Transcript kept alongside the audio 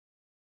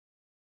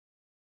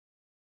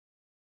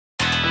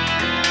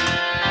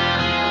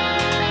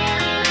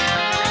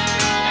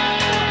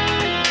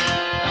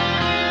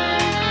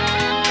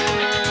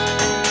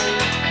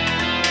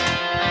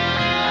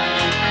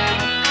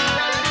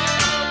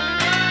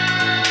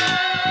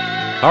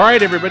All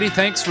right, everybody,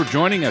 thanks for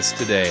joining us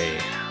today.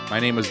 My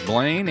name is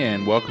Blaine,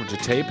 and welcome to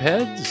Tape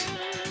Heads.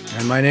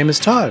 And my name is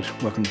Todd.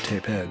 Welcome to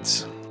Tape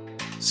Heads.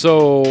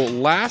 So,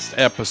 last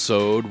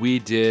episode, we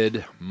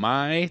did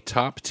my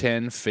top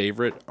 10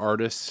 favorite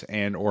artists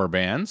and or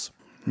bands.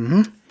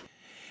 Mm-hmm.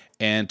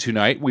 And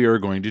tonight, we are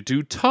going to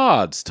do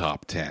Todd's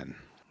top 10.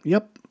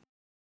 Yep.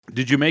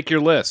 Did you make your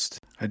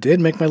list? I did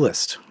make my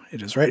list.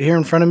 It is right here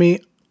in front of me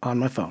on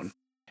my phone.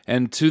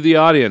 And to the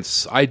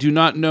audience, I do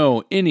not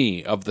know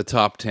any of the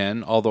top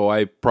 10, although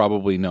I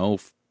probably know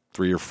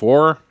 3 or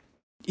 4.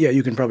 Yeah,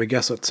 you can probably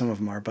guess what some of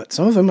them are, but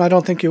some of them I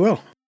don't think you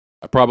will.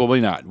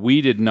 Probably not.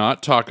 We did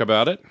not talk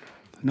about it,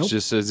 Nope.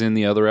 just as in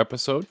the other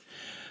episode.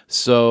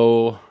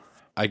 So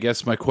I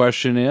guess my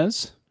question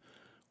is,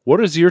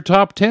 what is your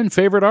top 10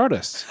 favorite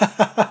artists?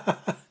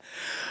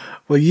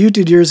 Well, you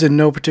did yours in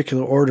no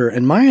particular order,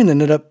 and mine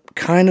ended up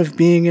kind of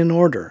being in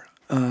order.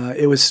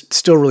 It was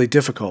still really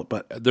difficult,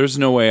 but... There's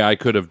no way I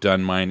could have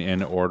done mine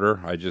in order.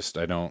 I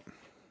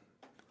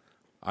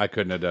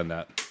couldn't have done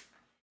that.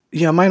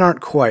 Yeah, mine aren't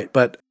quite,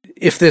 but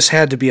if this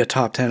had to be a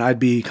top 10, I'd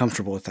be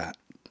comfortable with that.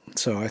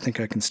 So I think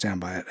I can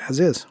stand by it as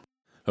is.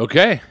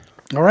 Okay.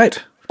 All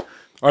right.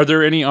 Are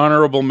there any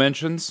honorable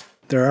mentions?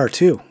 There are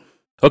 2.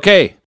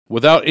 Okay.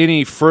 Without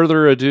any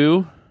further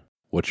ado,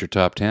 what's your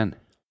top 10?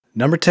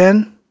 Number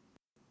 10,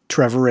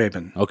 Trevor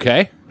Rabin.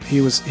 Okay. He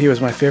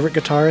was my favorite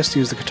guitarist. He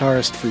was the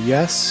guitarist for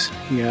Yes.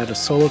 He had a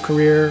solo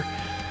career.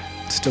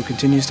 Still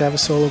continues to have a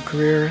solo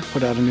career.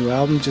 Put out a new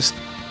album just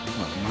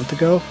a month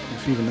ago,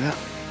 if even that.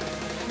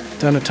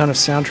 Done a ton of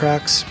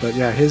soundtracks, but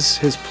yeah, his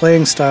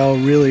playing style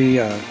really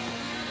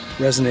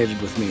resonated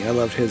with me. I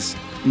loved his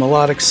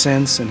melodic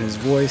sense and his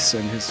voice,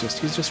 and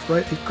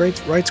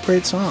he writes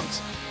great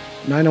songs.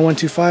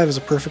 90125 is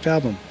a perfect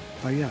album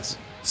by Yes.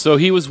 So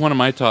he was one of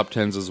my top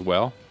 10s as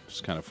well.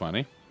 It's kind of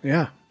funny.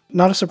 Yeah,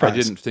 not a surprise. I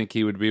didn't think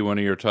he would be one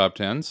of your top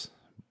 10s,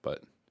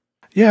 but...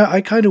 Yeah,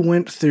 I kind of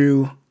went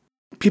through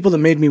people that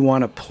made me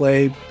want to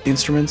play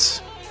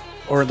instruments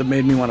or that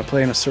made me want to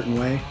play in a certain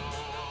way,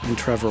 and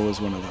Trevor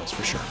was one of those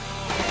for sure.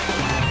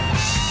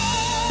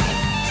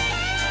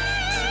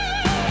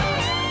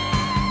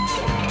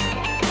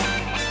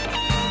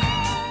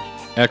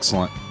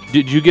 Excellent.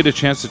 Did you get a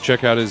chance to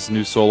check out his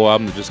new solo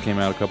album that just came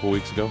out a couple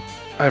weeks ago?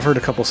 I've heard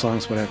a couple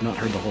songs, but I've not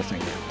heard the whole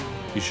thing yet.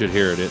 You should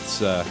hear it.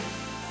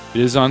 It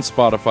is on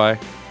Spotify,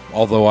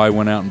 although I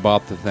went out and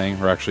bought the thing,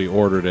 or actually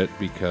ordered it,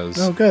 because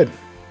Oh, good.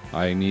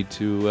 I need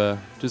to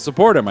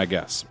support him, I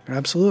guess.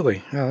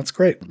 Absolutely. Yeah, that's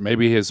great.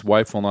 Maybe his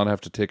wife will not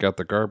have to take out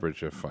the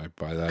garbage if I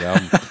buy that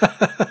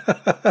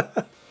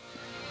album.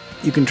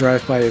 You can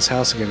drive by his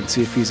house again and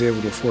see if he's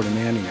able to afford a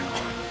nanny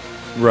now.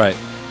 Right.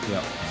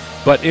 Yeah.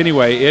 But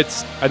anyway, I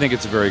think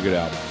it's a very good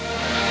album.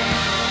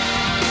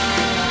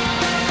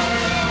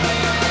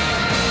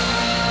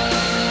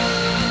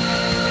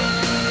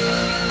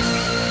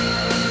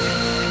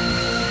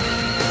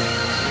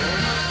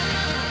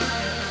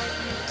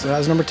 So that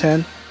was number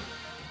 10.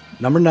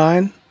 Number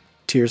 9,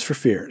 Tears for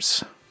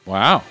Fears.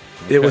 Wow.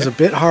 Okay. It was a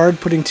bit hard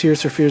putting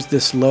Tears for Fears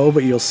this low,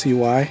 but you'll see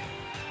why.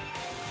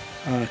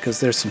 Because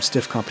there's some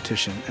stiff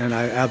competition, and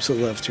I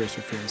absolutely love Tears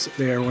for Fears.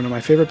 They are one of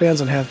my favorite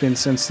bands and have been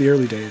since the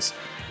early days.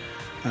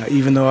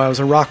 Even though I was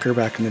a rocker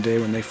back in the day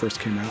when they first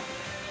came out.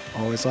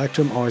 Always liked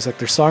them, always liked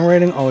their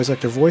songwriting, always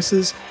liked their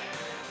voices.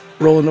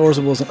 Roland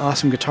Orzabal was an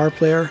awesome guitar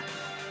player.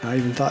 I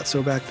even thought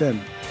so back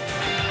then.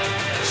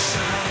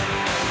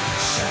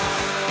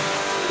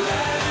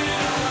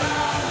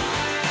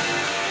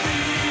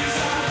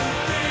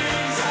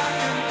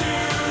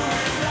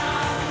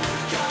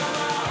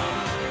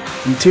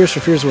 And Tears for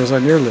Fears was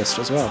on your list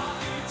as well.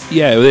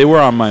 Yeah, they were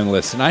on my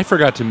list. And I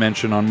forgot to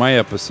mention on my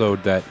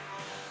episode that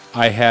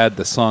I had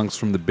the songs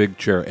from the Big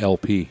Chair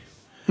LP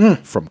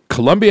from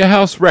Columbia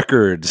House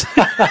Records.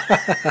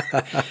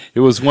 It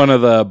was one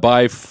of the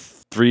buy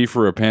 3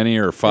 for a penny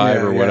or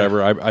 5 or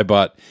whatever. I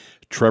bought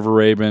Trevor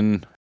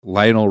Rabin,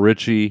 Lionel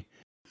Richie,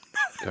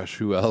 gosh,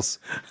 who else?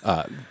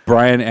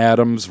 Bryan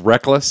Adams,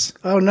 Reckless.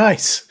 Oh,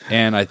 nice.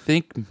 And I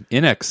think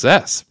In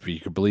Excess, if you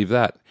could believe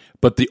that.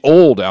 But the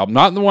old album,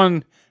 not the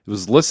one, it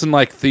was Listen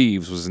Like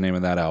Thieves was the name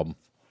of that album.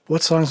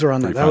 What songs were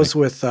on that? That was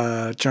with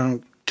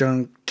Junk.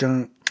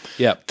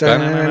 Yep.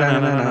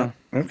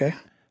 Okay.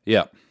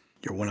 Yep.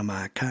 You're one of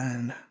my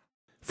kind.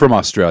 From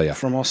Australia.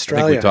 From I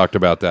Australia. think we talked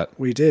about that.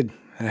 We did.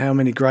 And how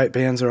many great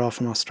bands are all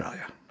from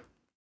Australia?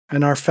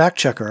 And our fact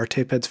checker, our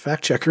Tapeheads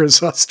fact checker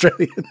is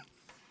Australian.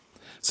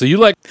 So you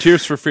like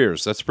Tears for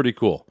Fears. That's pretty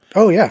cool.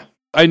 Oh, yeah.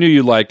 I knew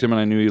you liked him, and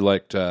I knew you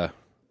liked,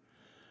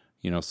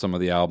 some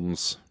of the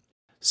albums.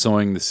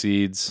 Sowing the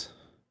Seeds.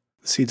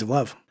 Seeds of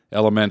Love.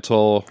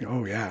 Elemental.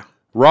 Oh, yeah.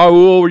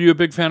 Raoul. Were you a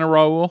big fan of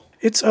Raoul?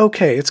 It's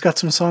okay. It's got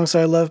some songs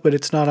I love, but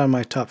it's not on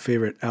my top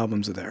favorite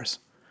albums of theirs.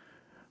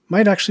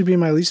 Might actually be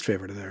my least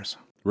favorite of theirs.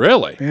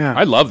 Really? Yeah.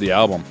 I love the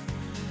album.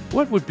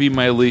 What would be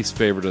my least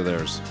favorite of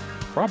theirs?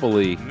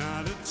 Probably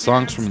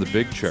songs from the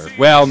Big Chair.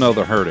 Well, no,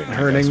 The Hurting. The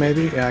Hurting,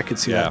 maybe? Yeah, I could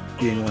see that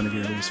being one of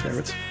your least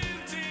favorites.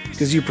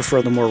 Because you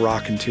prefer the more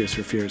rock and Tears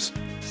for Fears.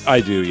 I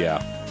do,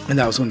 yeah. And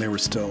that was when they were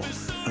still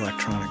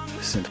electronic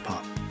synth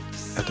pop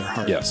at their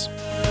heart. Yes.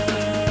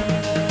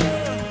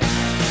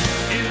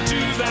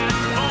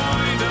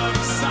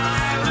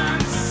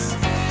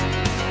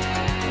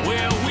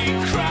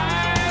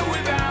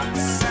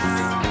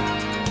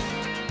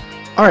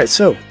 All right,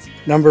 so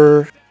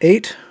number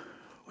 8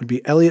 would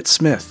be Elliott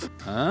Smith.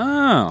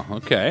 Oh,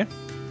 okay.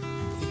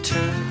 You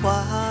turn white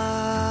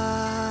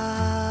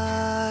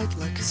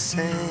like a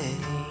saint.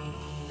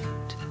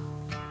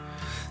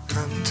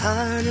 I'm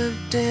tired of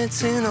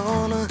dancing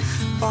on a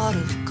pot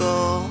of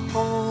gold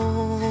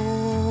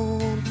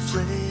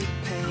flake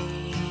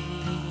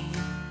paint.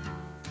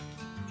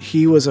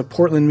 He was a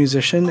Portland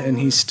musician, and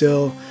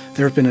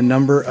there have been a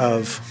number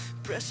of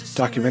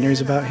documentaries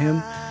about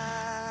him,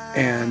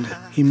 and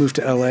he moved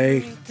to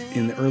LA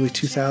in the early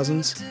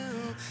 2000s,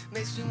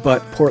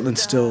 but Portland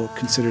still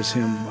considers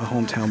him a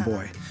hometown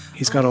boy.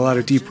 He's got a lot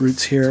of deep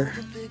roots here.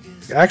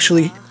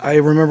 Actually, I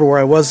remember where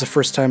I was the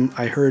first time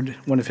I heard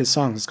one of his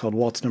songs. It's called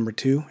Waltz Number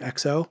 2,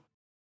 XO.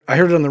 I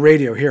heard it on the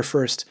radio here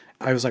first.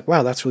 I was like,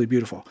 wow, that's really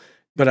beautiful.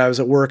 But I was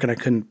at work and I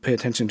couldn't pay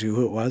attention to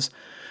who it was.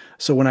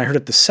 So when I heard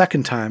it the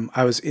second time,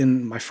 I was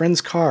in my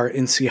friend's car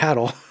in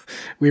Seattle.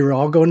 We were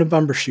all going to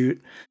Bumbershoot.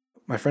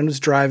 My friend was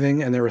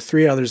driving, and there were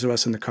 3 others of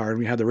us in the car, and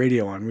we had the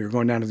radio on. We were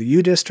going down to the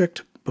U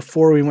District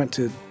before we went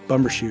to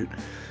Bumbershoot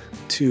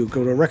to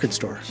go to a record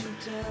store.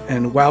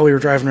 And while we were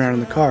driving around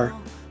in the car,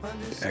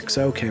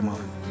 XO came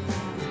on.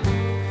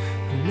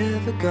 I'm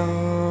never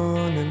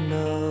gonna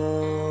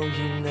know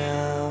you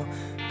now,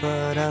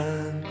 but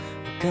I'm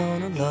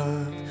gonna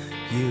love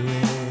you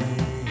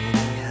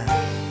anyhow.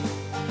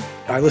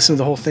 I listened to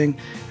the whole thing,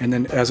 and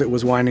then as it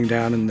was winding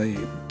down and the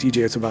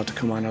DJ was about to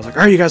come on, I was like,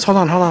 all right, you guys, hold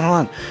on.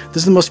 This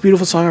is the most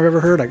beautiful song I've ever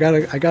heard. I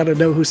gotta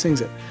know who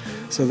sings it.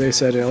 So they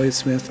said Elliott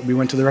Smith. We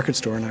went to the record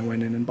store, and I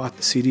went in and bought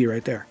the CD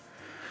right there.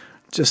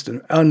 Just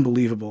an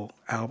unbelievable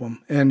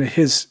album. And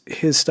his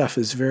stuff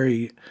is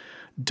very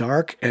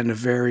dark and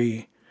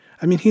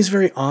he's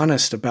very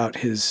honest about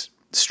his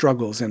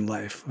struggles in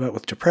life,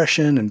 with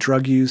depression and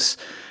drug use,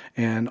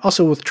 and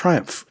also with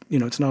triumph.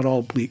 It's not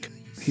all bleak.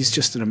 He's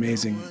just an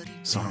amazing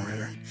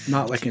songwriter,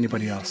 not like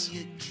anybody else.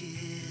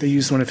 They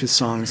used one of his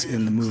songs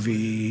in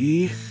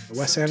the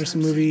Wes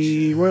Anderson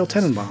movie, Royal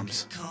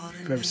Tenenbaums, if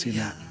you've ever seen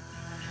that.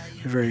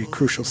 A very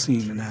crucial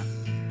scene in that.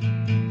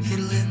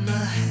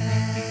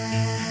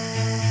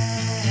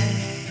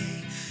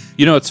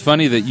 It's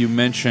funny that you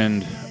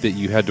mentioned that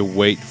you had to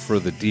wait for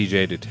the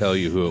DJ to tell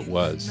you who it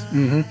was.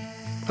 Mm-hmm.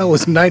 Well, it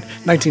was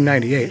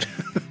 1998.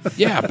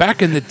 Yeah,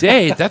 back in the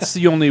day, that's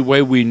the only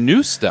way we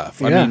knew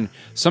stuff. Yeah. I mean,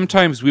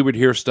 sometimes we would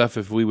hear stuff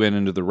if we went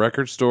into the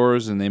record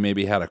stores and they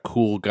maybe had a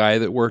cool guy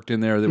that worked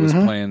in there that was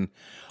playing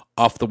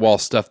off-the-wall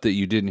stuff that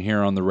you didn't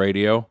hear on the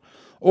radio.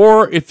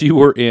 Or if you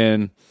were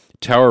in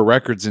Tower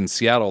Records in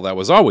Seattle, that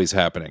was always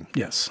happening.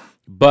 Yes.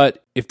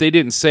 But if they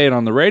didn't say it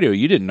on the radio,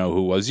 you didn't know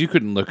who it was. You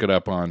couldn't look it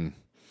up on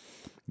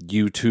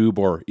YouTube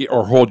or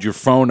hold your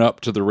phone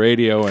up to the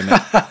radio and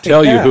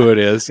tell you who it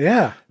is.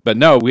 Yeah. But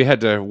no, we had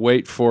to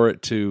wait for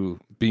it to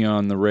be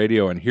on the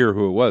radio and hear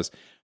who it was.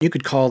 You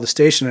could call the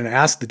station and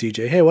ask the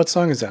DJ, hey, what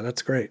song is that?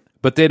 That's great.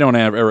 But they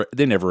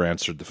never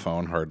answered the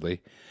phone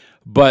hardly.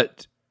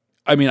 But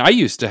I mean, I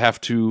used to have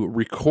to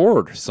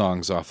record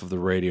songs off of the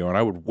radio, and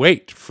I would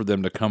wait for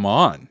them to come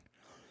on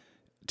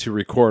to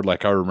record.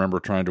 Like I remember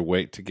trying to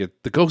wait to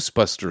get the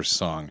Ghostbusters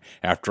song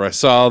after I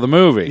saw the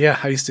movie. Yeah,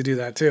 I used to do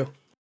that too.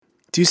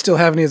 Do you still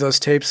have any of those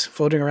tapes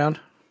floating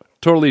around?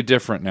 Totally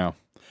different now.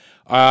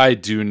 I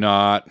do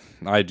not.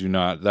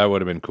 That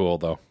would have been cool,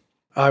 though.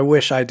 I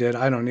wish I did.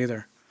 I don't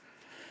either.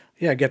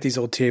 Yeah, I get these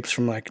old tapes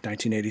from like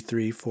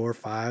 1983, 4,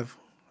 5.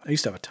 I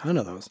used to have a ton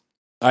of those.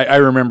 I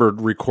remember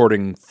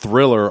recording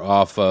Thriller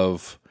off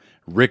of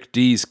Rick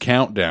D's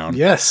Countdown.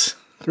 Yes,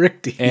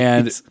 Rick D's.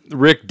 And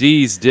Rick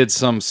D's did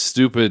some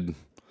stupid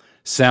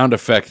sound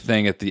effect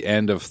thing at the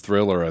end of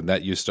Thriller, and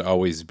that used to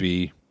always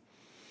be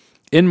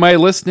in my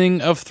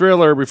listening of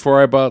Thriller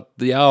before I bought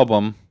the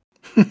album.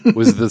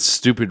 Was the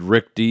stupid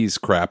Rick D's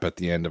crap at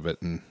the end of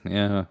it. And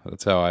yeah,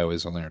 that's how I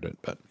always learned it.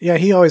 But yeah,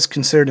 he always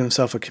considered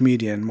himself a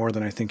comedian more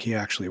than I think he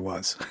actually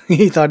was.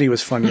 He thought he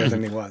was funnier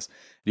than he was.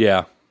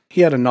 Yeah.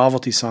 He had a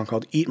novelty song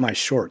called Eat My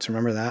Shorts.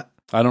 Remember that?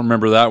 I don't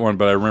remember that one,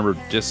 but I remember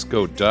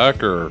Disco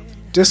Duck or...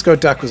 Disco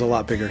Duck was a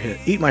lot bigger hit.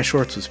 Eat My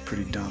Shorts was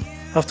pretty dumb.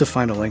 I'll have to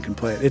find a link and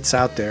play it. It's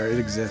out there. It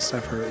exists.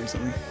 I've heard it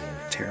recently.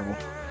 Terrible.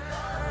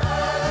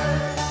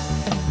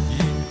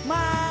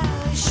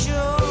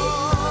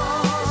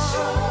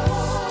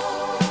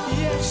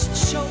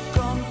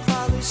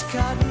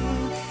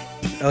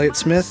 Elliott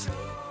Smith?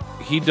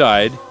 He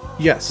died.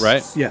 Yes.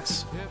 Right?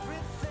 Yes.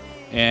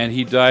 And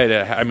he died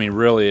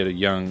really at a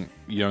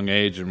young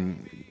age.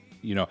 And,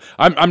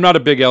 I'm not a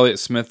big Elliott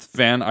Smith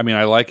fan. I mean,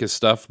 I like his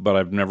stuff, but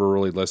I've never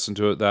really listened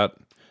to it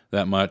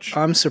that much.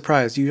 I'm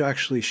surprised. You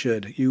actually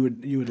should. You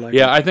would like it.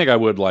 Yeah, I think I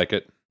would like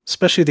it.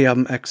 Especially the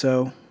album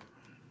XO.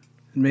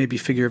 And maybe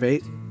Figure of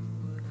Eight.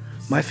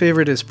 My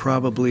favorite is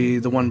probably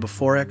the one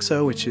before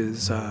XO, which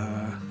is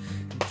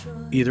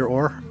Either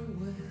Or.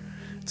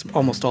 It's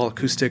almost all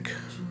acoustic,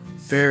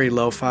 very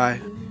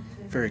lo-fi,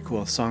 very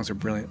cool. The songs are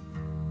brilliant.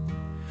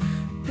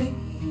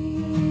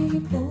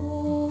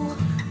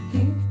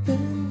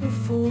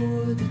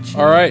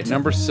 All right,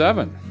 number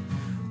 7.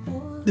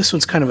 This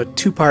one's kind of a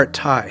 2-part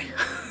tie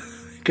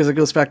because it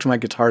goes back to my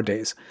guitar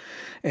days.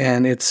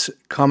 And it's a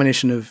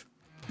combination of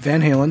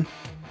Van Halen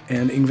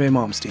and Yngwie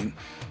Malmsteen.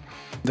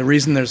 The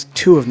reason there's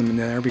two of them in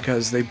there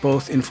because they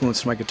both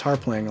influenced my guitar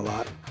playing a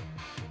lot.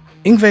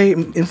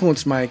 Yngwie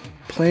influenced my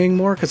playing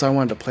more because I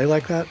wanted to play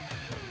like that,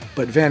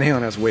 but Van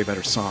Halen has way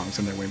better songs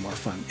and they're way more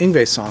fun.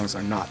 Yngwie's songs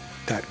are not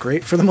that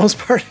great for the most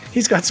part.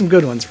 He's got some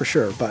good ones for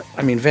sure, but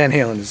I mean Van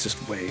Halen is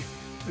just way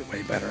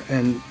better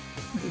and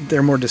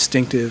they're more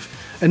distinctive.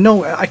 And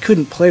no, I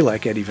couldn't play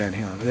like Eddie Van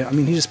Halen. I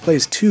mean, he just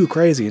plays too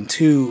crazy and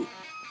too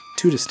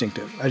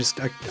distinctive.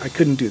 I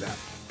couldn't do that.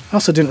 I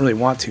also didn't really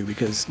want to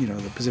because,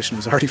 the position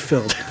was already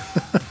filled.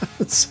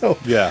 So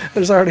yeah,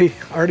 there's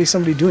already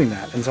somebody doing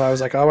that. And so I was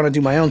like, I want to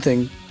do my own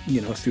thing,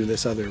 through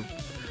this other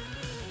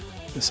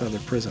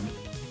prism.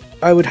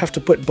 I would have to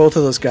put both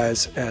of those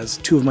guys as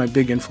two of my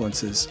big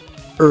influences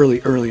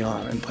early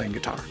on in playing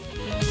guitar.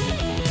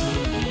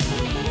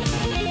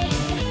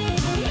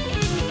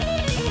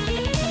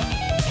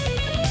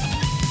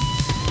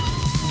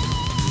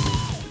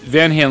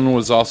 Van Halen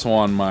was also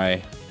on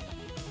my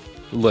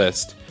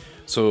list.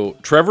 So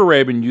Trevor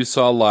Rabin, you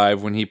saw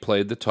live when he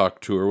played the Talk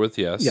Tour with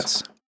Yes.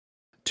 Yes.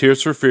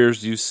 Tears for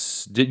Fears,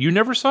 you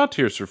never saw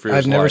Tears for Fears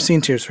I've never live?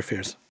 seen Tears for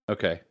Fears.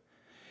 Okay.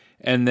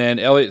 And then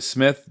Elliott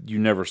Smith, you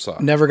never saw.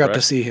 Never got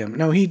to see him.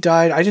 No, he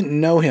died. I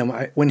didn't know him.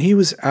 When he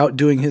was out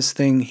doing his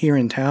thing here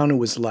in town, it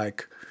was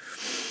like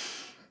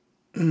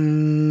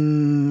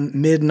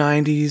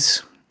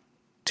mid-90s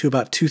to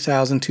about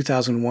 2000,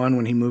 2001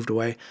 when he moved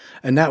away.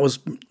 And that was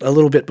a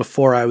little bit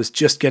before I was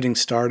just getting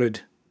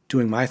started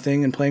doing my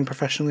thing and playing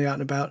professionally out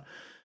and about.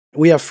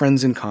 We have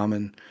friends in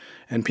common,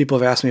 and people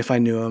have asked me if I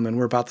knew him, and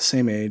we're about the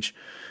same age.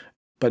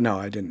 But no,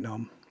 I didn't know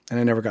him. And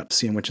I never got to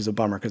see him, which is a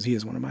bummer because he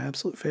is one of my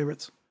absolute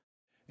favorites.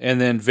 And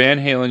then Van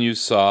Halen you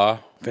saw.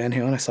 Van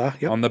Halen I saw,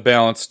 yep. On the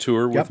Balance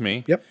Tour with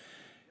me. Yep.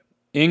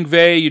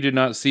 Yngwie you did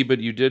not see, but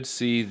you did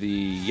see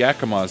the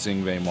Yakima's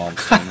Yngwie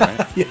Malmsteen,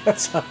 right?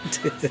 Yes, I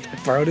did.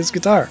 I borrowed his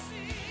guitar.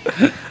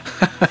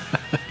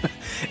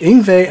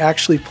 Yngwie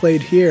actually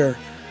played here.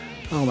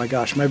 Oh my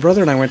gosh. My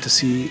brother and I went to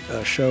see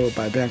a show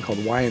by a band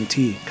called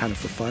Y&T, kind of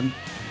for fun.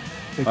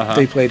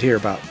 They played here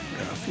about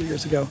a few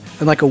years ago.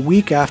 And like a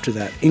week after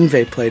that,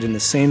 Yngwie played in the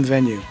same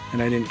venue,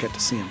 and I didn't get to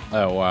see him.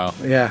 Oh, wow.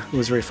 Yeah, it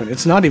was very fun.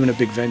 It's not even a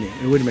big venue.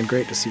 It would have been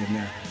great to see him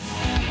there.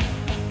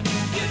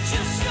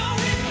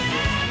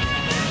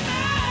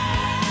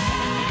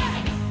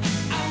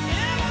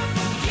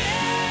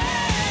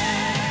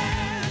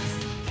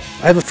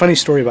 I have a funny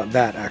story about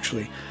that,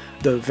 actually.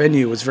 The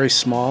venue was very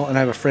small, and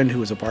I have a friend who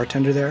was a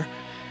bartender there.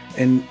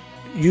 And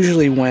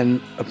usually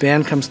when a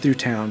band comes through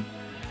town,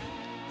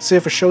 say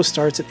if a show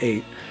starts at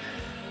 8,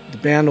 the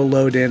band will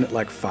load in at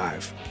like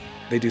 5.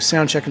 They do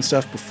sound check and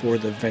stuff before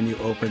the venue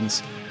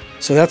opens.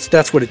 So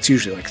that's what it's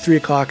usually like. 3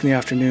 o'clock in the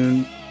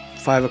afternoon,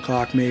 5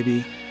 o'clock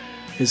maybe,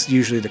 is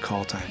usually the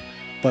call time.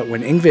 But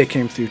when Yngwie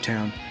came through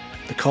town,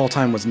 the call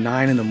time was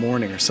 9 in the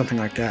morning or something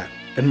like that.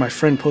 And my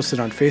friend posted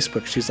on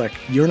Facebook, she's like,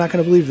 you're not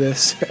going to believe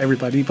this,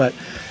 everybody, but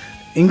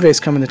Yngwie's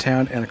coming to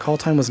town, and the call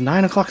time was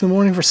 9 o'clock in the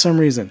morning for some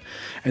reason.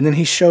 And then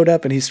he showed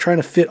up, and he's trying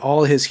to fit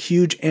all his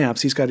huge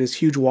amps. He's got his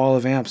huge wall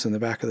of amps in the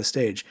back of the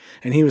stage.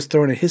 And he was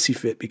throwing a hissy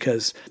fit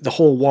because the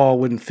whole wall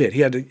wouldn't fit.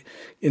 He had to,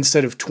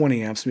 instead of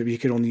 20 amps, maybe he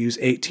could only use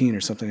 18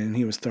 or something, and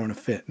he was throwing a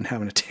fit and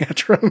having a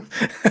tantrum.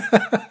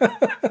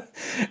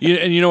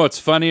 And you know what's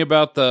funny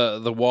about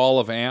the wall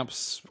of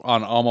amps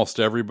on almost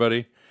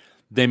everybody?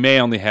 They may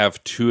only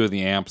have 2 of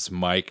the amps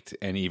mic'd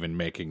and even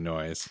making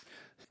noise.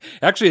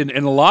 Actually,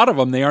 in a lot of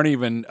them, they aren't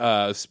even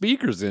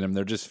speakers in them.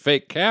 They're just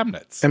fake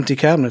cabinets. Empty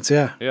cabinets,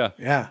 yeah. Yeah.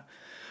 Yeah.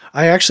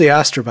 I actually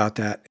asked her about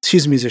that.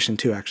 She's a musician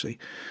too, actually.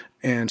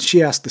 And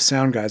she asked the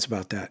sound guys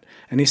about that.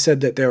 And he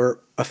said that there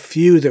were a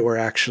few that were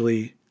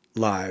actually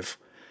live.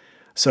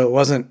 So it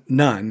wasn't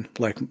none,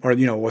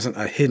 it wasn't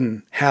a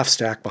hidden half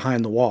stack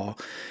behind the wall.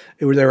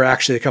 There were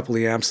actually a couple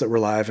of amps that were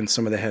live, and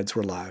some of the heads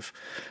were live.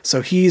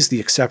 So he's the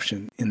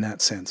exception in that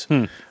sense.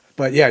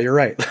 But yeah, you're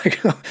right. Like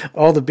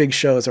all the big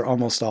shows are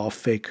almost all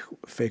fake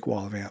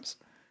wall of amps.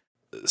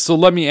 So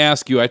let me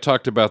ask you, I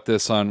talked about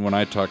this when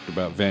I talked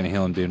about Van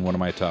Halen being one of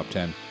my top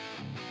 10.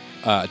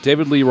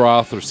 David Lee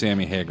Roth or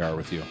Sammy Hagar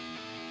with you?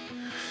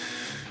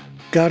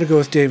 Got to go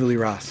with David Lee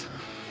Roth.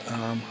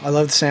 I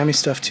love the Sammy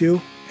stuff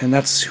too, and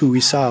that's who we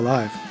saw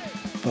live.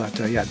 But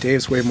yeah,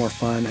 Dave's way more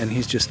fun, and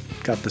he's just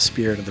got the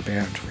spirit of the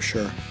band for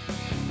sure.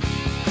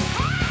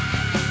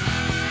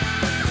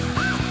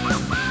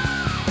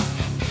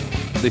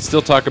 They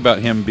still talk about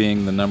him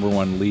being the number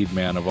 1 lead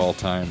man of all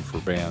time for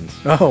bands.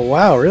 Oh,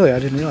 wow, really? I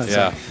didn't realize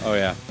that. Yeah, oh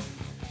yeah.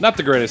 Not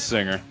the greatest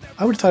singer.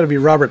 I would have thought it'd be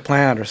Robert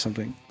Plant or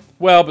something.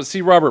 Well, but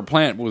see, Robert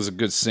Plant was a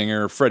good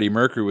singer, Freddie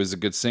Mercury was a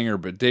good singer,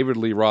 but David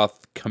Lee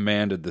Roth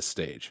commanded the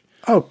stage.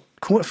 Oh,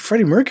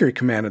 Freddie Mercury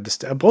commanded the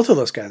stage. Both of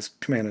those guys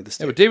commanded the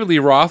stage. Yeah, but David Lee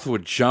Roth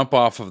would jump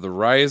off of the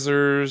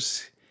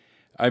risers.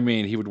 I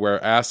mean, he would wear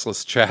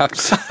assless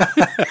chaps.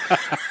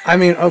 I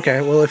mean,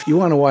 okay, well, if you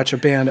want to watch a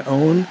band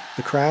own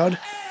the crowd,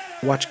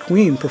 watch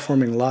Queen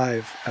performing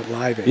live at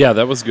Live Aid. Yeah,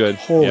 that was good.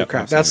 Holy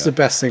crap. That's the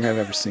best thing I've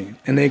ever seen.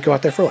 And they go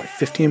out there for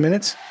 15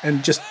 minutes,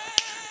 and just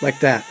like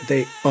that,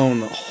 they own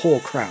the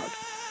whole crowd.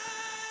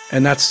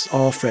 And that's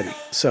all Freddie.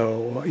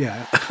 So,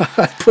 yeah,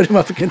 I put him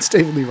up against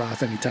David Lee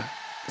Roth anytime,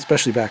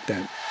 especially back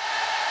then.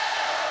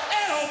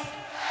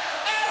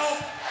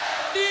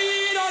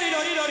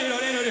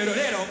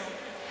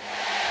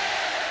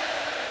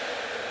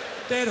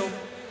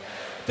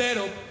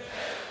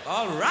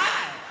 All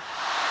right.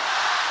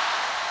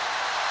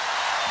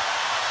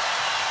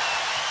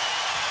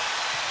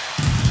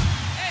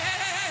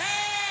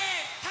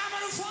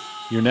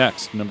 You're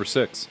next, number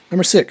 6.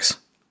 Number 6.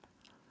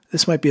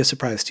 This might be a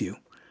surprise to you.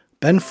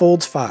 Ben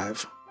Folds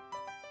 5.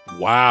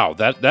 Wow,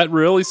 that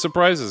really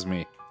surprises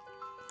me.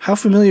 How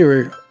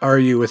familiar are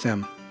you with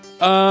them?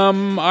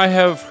 I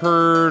have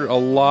heard a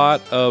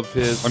lot of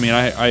his. I mean,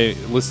 I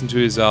listened to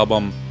his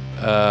album.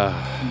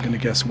 I'm going to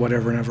guess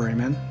Whatever and Ever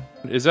Amen.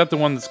 Is that the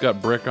one that's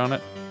got Brick on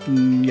it?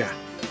 Yeah.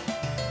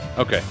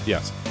 Okay,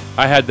 yes.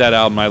 I had that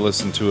album. I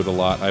listened to it a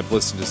lot. I've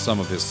listened to some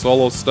of his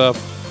solo stuff,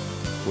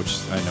 which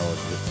I know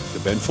the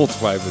Ben Folds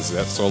 5 is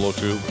that solo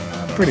too.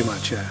 Pretty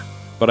much, yeah.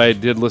 But I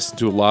did listen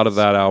to a lot of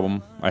that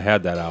album. I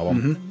had that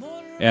album.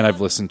 And I've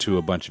listened to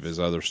a bunch of his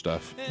other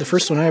stuff. The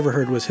first one I ever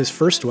heard was his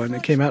first one.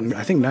 It came out in,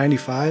 I think,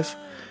 95.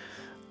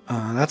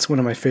 That's one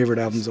of my favorite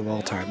albums of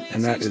all time.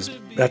 And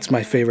that's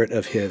my favorite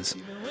of his.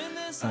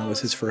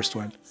 Was his first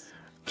one.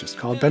 Just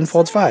called Ben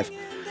Folds 5.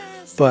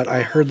 But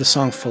I heard the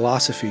song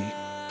Philosophy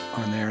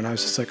on there, and I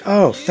was just like,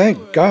 oh,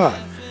 thank God.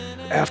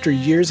 After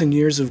years and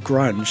years of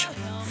grunge,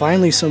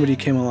 finally somebody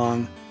came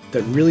along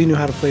that really knew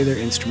how to play their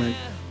instrument,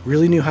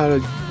 really knew how to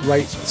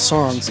write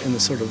songs in the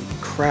sort of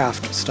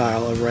craft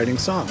style of writing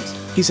songs.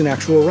 He's an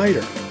actual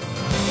writer.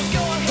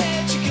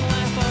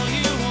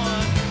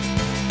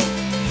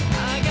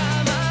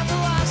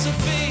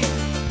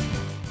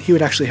 He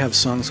would actually have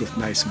songs with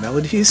nice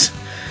melodies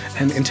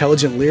and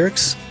intelligent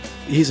lyrics.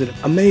 He's an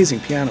amazing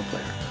piano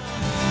player.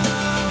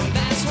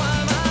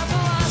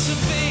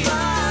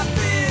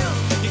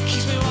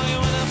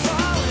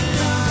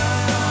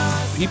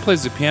 He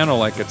plays the piano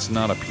like it's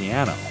not a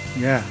piano.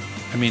 Yeah.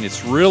 I mean,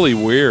 it's really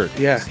weird.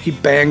 Yeah, he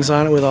bangs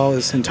on it with all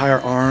his entire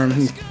arm.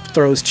 He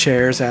throws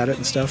chairs at it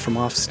and stuff from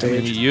off stage.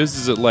 I mean, he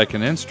uses it like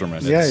an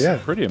instrument.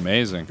 It's pretty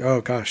amazing.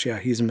 Oh, gosh, yeah,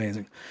 he's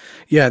amazing.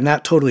 Yeah, and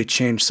that totally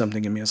changed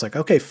something in me. I was like,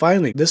 okay,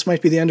 finally, this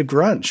might be the end of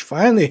grunge.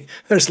 Finally,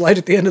 there's light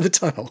at the end of the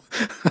tunnel.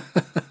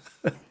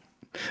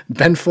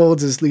 Ben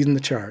Folds is leading the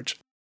charge.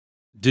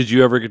 Did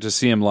you ever get to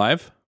see him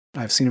live?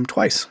 I've seen him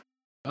twice.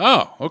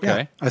 Oh, okay.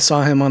 Yeah. I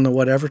saw him on the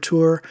Whatever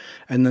tour,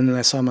 and then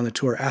I saw him on the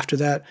tour after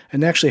that,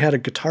 and they actually had a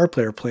guitar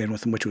player playing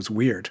with him, which was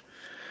weird.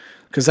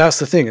 Because that's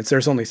the thing,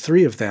 there's only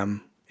 3 of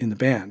them in the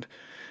band,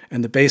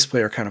 and the bass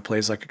player kind of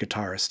plays like a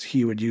guitarist.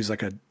 He would use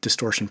like a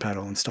distortion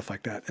pedal and stuff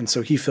like that, and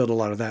so he filled a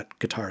lot of that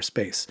guitar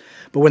space.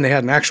 But when they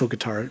had an actual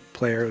guitar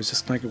player, it was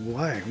just like,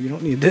 why? You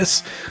don't need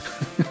this.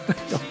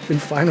 I've been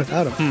fine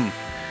without him.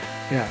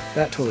 Yeah,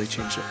 that totally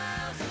changed it.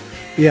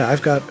 But yeah,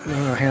 I've got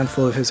a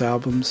handful of his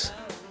albums.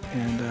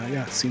 And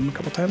yeah, seen him a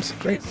couple times.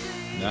 Great.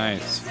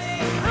 Nice.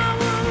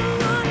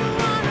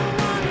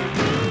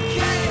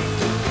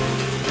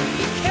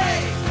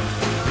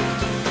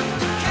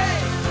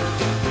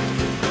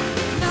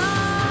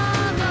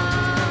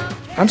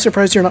 I'm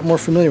surprised you're not more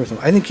familiar with him.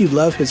 I think you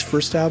love his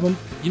first album.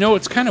 You know,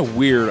 it's kind of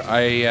weird.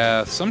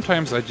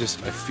 Sometimes I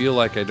feel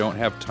like I don't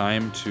have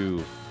time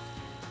to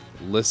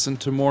listen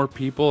to more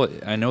people.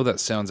 I know that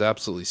sounds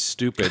absolutely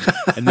stupid,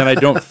 and then I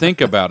don't think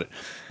about it.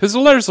 Because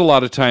there's a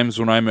lot of times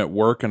when I'm at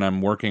work and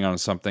I'm working on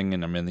something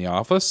and I'm in the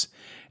office,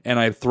 and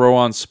I throw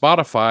on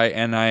Spotify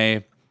and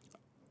I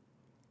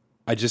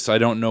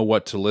don't know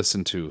what to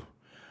listen to.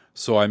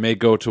 So I may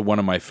go to one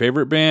of my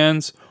favorite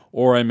bands,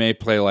 or I may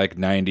play like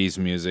 90s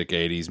music,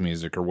 80s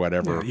music, or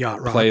whatever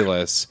yacht rock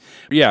playlists.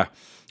 Yeah,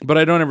 but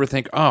I don't ever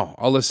think, oh,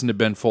 I'll listen to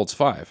Ben Folds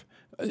 5.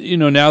 You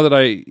know, now that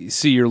I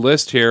see your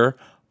list here,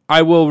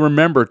 I will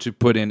remember to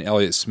put in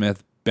Elliott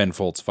Smith, Ben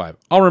Folds 5.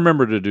 I'll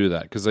remember to do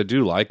that because I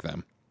do like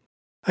them.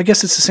 I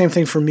guess it's the same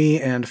thing for me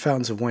and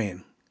Fountains of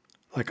Wayne.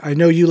 Like, I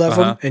know you love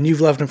him, and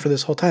you've loved him for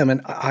this whole time,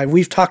 and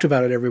we've talked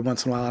about it every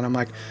once in a while, and I'm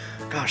like,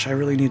 gosh, I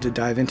really need to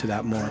dive into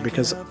that more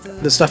because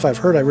the stuff I've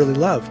heard I really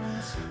love,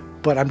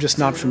 but I'm just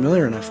not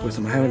familiar enough with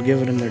them. I haven't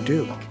given them their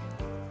due,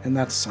 and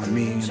that's on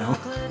me, you know.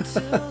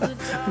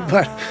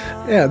 But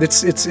yeah,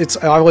 it's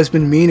I've always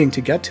been meaning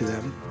to get to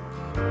them.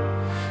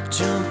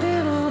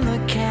 Jumping on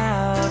the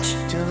couch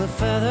till the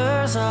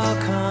feathers all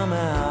come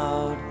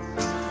out,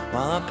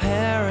 while our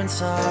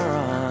parents are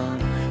on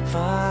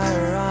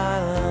Fire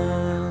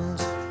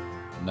Island.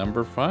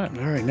 Number 5.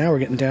 All right, now we're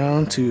getting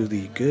down to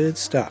the good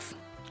stuff.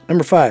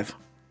 Number 5,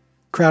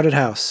 Crowded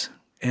House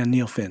and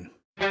Neil Finn.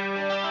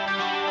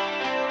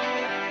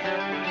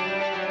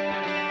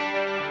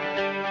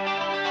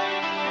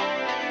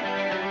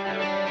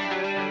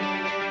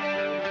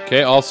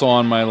 Okay, also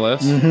on my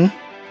list.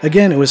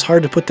 Again, it was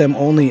hard to put them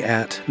only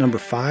at number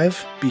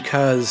 5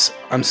 because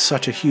I'm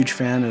such a huge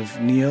fan of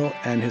Neil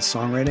and his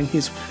songwriting.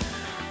 He's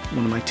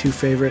one of my 2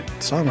 favorite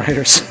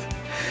songwriters.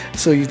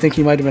 So you'd think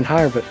he might have been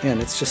higher, but man,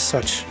 it's just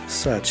such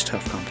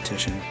tough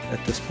competition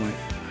at this point.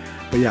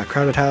 But yeah,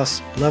 Crowded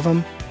House, love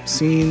them.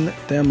 Seen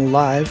them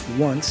live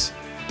once.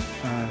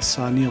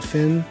 Saw Neil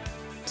Finn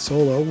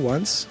solo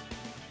once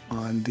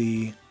on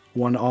the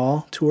One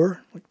All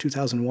tour, like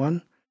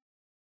 2001.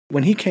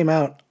 When he came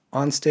out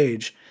on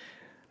stage,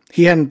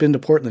 he hadn't been to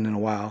Portland in a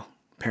while,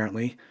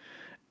 apparently,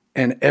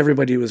 and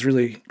everybody was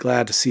really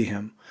glad to see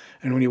him.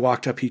 And when he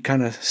walked up, he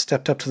kind of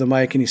stepped up to the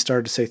mic and he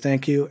started to say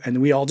thank you.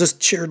 And we all just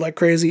cheered like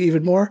crazy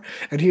even more.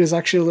 And he was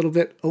actually a little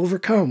bit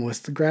overcome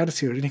with the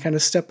gratitude. And he kind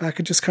of stepped back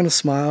and just kind of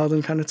smiled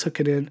and kind of took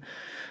it in.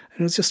 And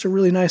it was just a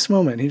really nice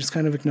moment. He just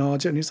kind of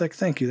acknowledged it. And he's like,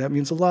 thank you. That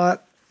means a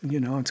lot.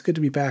 You know, it's good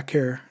to be back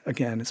here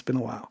again. It's been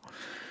a while.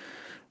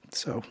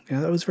 So,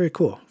 yeah, that was very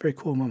cool. Very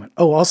cool moment.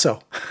 Oh,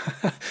 also,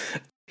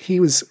 he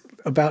was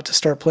about to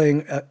start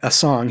playing a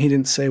song. He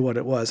didn't say what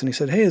it was. And he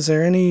said, hey, is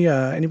there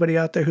anybody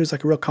out there who's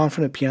like a real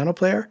confident piano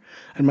player?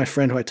 And my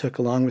friend who I took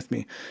along with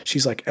me,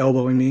 she's like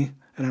elbowing me.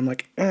 And I'm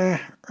like, I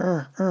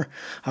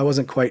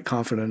wasn't quite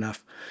confident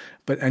enough.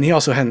 And he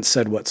also hadn't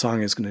said what song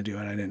he was going to do,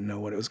 and I didn't know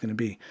what it was going to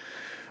be.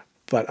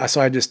 But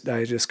I just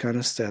kind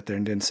of sat there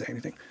and didn't say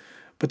anything.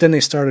 But then they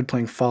started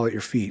playing Fall at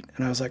Your Feet.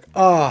 And I was like,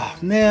 oh,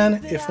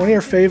 man, if one of your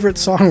favorite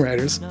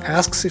songwriters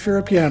asks if you're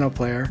a piano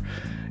player,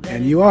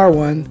 and you are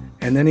one,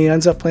 and then he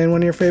ends up playing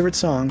one of your favorite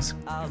songs,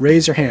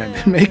 raise your hand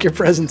and make your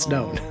presence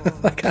known.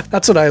 Like,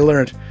 that's what I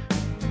learned.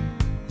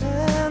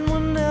 And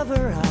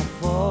whenever I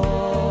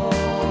fall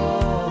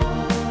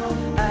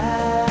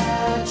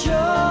at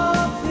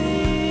your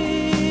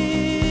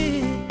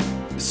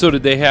feet. So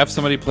did they have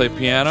somebody play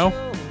piano?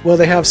 Well,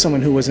 they have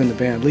someone who was in the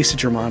band. Lisa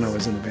Germano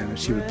was in the band, and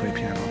she would play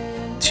piano.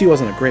 She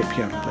wasn't a great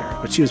piano player,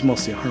 but she was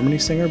mostly a harmony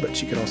singer, but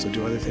she could also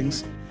do other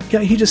things.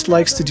 Yeah, he just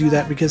likes to do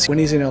that because when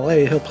he's in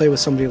LA, he'll play with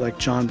somebody like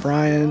John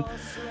Bryan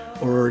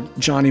or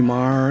Johnny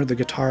Marr, the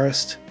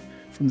guitarist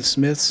from the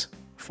Smiths,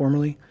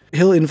 formerly.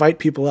 He'll invite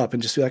people up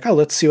and just be like, oh,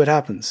 let's see what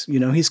happens. You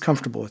know, he's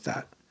comfortable with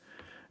that.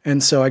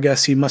 And so I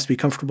guess he must be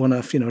comfortable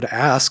enough, you know, to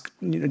ask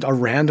a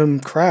random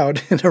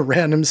crowd in a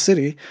random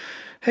city,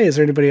 hey, is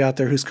there anybody out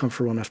there who's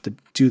comfortable enough to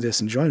do this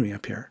and join me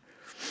up here?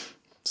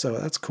 So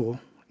that's cool.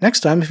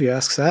 Next time, if he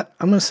asks that,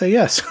 I'm going to say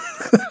yes.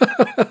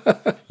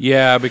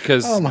 Yeah,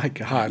 because... Oh, my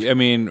God. I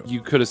mean, you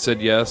could have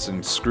said yes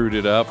and screwed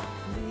it up.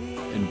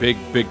 And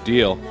big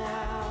deal.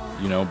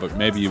 You know, but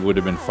maybe you would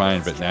have been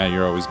fine, but now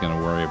you're always going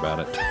to worry about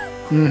it.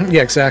 Mm-hmm.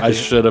 Yeah, exactly. I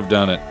should have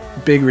done it.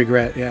 Big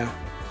regret, yeah.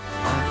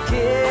 I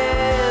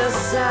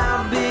guess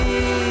I'll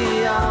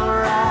be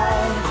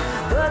alright,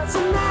 but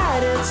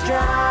tonight it's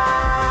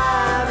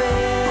driving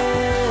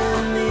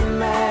me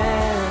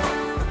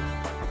mad.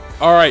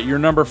 All right, your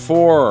number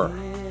 4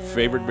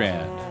 favorite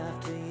band.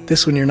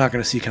 This one you're not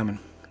going to see coming.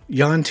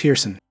 Jan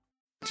Tiersen.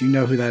 Do you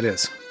know who that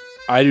is?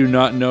 I do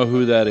not know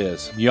who that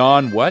is.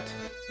 Jan what?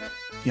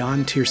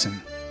 Jan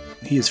Tiersen.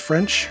 He is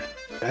French.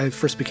 I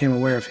first became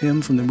aware of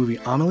him from the movie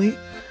Amélie.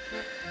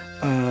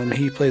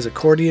 He plays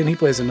accordion. He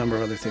plays a number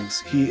of other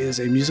things. He is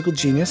a musical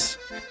genius.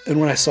 And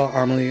when I saw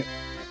Amélie,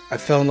 I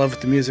fell in love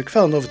with the music,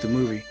 fell in love with the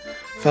movie,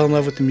 fell in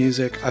love with the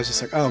music. I was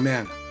just like, oh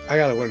man, I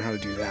got to learn how to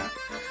do that.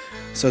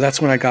 So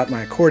that's when I got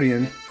my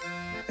accordion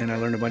and I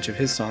learned a bunch of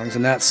his songs.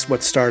 And that's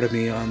what started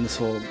me on this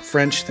whole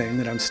French thing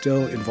that I'm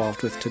still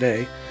involved with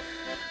today.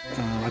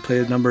 I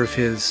played a number of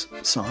his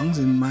songs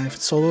in my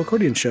solo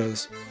accordion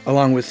shows,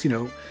 along with, you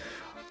know,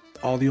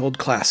 all the old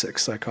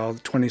classics, like all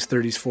the 20s,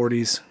 30s,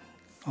 40s,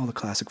 all the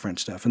classic French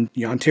stuff. And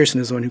Jan Tiersen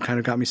is the one who kind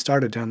of got me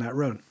started down that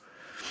road.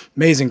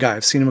 Amazing guy.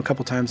 I've seen him a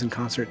couple times in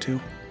concert,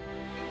 too,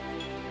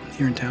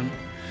 here in town.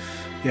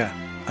 Yeah,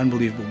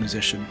 unbelievable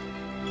musician.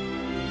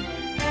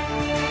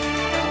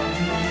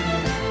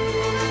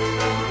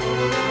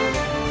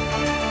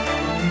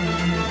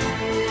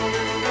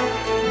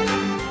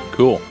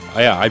 Cool.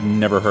 Yeah, I've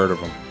never heard of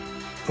him.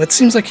 Well, it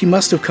seems like he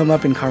must have come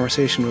up in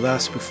conversation with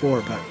us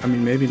before, but, I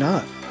mean, maybe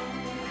not.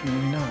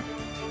 Maybe not.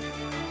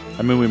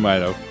 I mean, we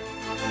might have.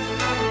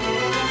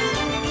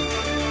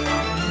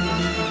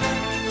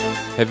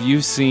 Have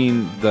you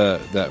seen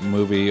that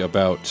movie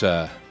about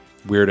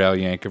Weird Al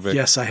Yankovic?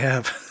 Yes, I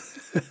have.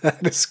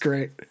 That is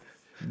great.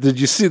 Did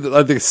you see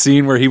the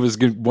scene where he was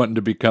wanting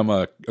to become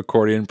a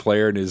accordion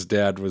player and his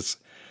dad was,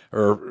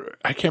 or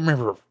I can't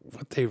remember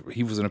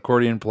he was an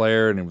accordion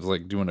player and he was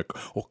like doing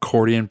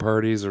accordion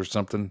parties or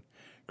something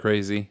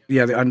crazy.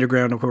 Yeah, the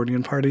underground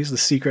accordion parties, the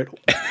secret.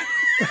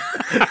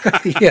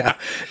 Yeah.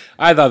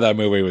 I thought that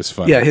movie was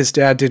fun. Yeah, his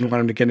dad didn't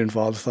want him to get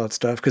involved with all that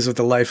stuff because of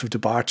the life of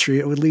debauchery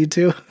it would lead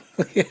to.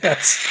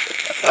 Yes.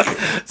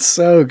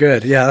 So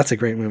good. Yeah, that's a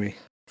great movie.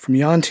 From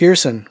Jan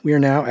Tiersen, we are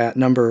now at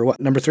number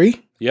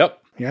 3?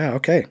 Yep. Yeah,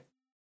 okay.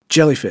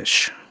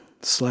 Jellyfish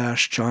 /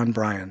 John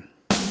Bryan.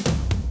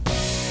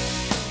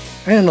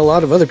 And a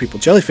lot of other people.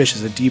 Jellyfish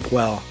is a deep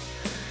well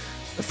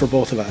for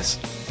both of us.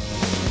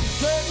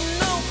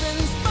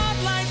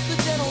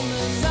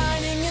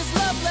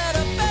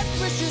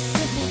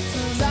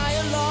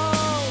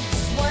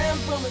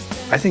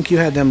 I think you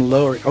had them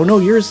lower. Oh no,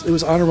 yours, it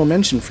was honorable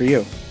mention for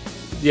you.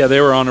 Yeah,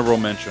 they were honorable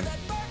mention.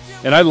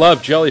 And I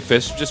love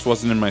Jellyfish, it just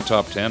wasn't in my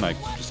top 10. I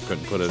just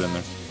couldn't put it in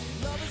there.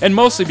 And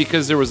mostly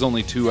because there was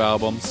only 2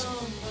 albums,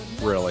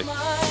 really.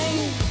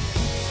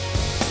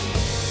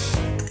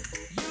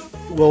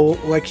 Well,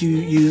 like you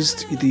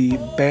used the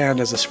band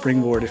as a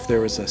springboard if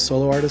there was a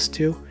solo artist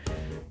too.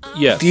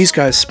 Yes. These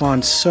guys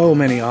spawned so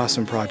many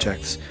awesome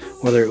projects,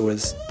 whether it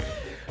was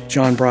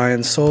John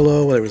Bryan's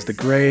solo, whether it was the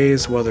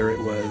Greys, whether it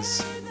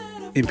was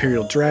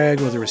Imperial Drag,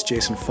 whether it was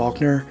Jason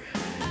Faulkner.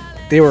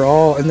 They were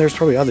all, and there's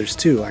probably others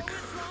too, like,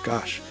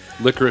 gosh.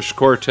 Licorice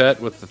Quartet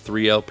with the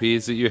 3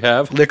 LPs that you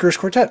have. Licorice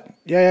Quartet.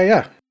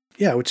 Yeah.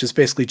 Yeah, which is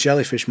basically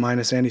Jellyfish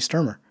minus Andy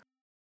Sturmer.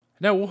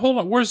 Now, well, hold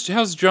on.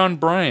 How's John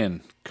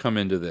Bryan come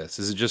into this?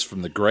 Is it just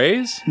from the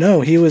Greys?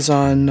 No, he was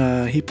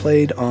on, he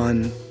played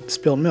on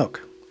Spilt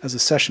Milk as a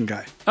session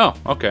guy. Oh,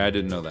 okay. I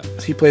didn't know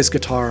that. He plays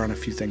guitar on a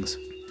few things.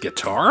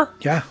 Guitar?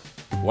 Yeah.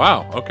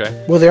 Wow,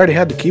 okay. Well, they already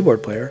had the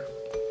keyboard player.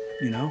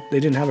 You know, they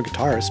didn't have a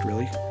guitarist,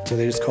 really. So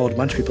they just called a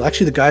bunch of people.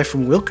 Actually, the guy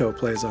from Wilco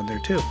plays on there,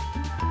 too.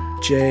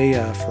 Jay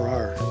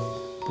Farrar,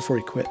 before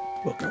he quit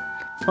Wilco.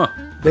 Huh.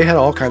 They had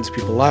all kinds of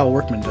people. Lyle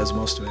Workman does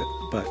most of it.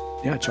 But,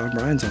 yeah, John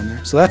Bryan's on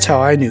there. So that's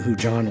how I knew who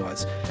John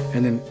was.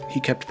 And then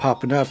he kept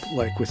popping up,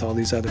 like, with all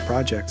these other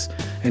projects.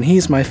 And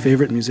he's my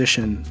favorite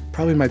musician,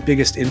 probably my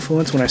biggest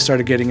influence when I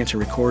started getting into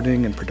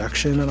recording and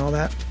production and all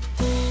that.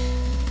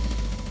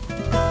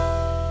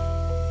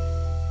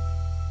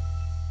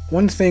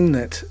 One thing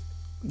that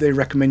they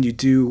recommend you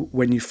do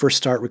when you first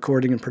start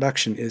recording and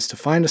production is to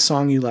find a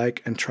song you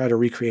like and try to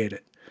recreate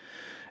it.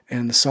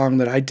 And the song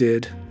that I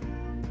did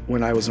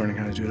when I was learning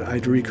how to do it, I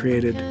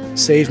recreated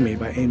Save Me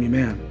by Amy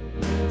Mann.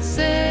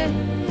 Save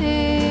me.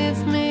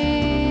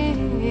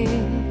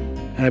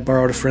 And I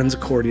borrowed a friend's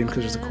accordion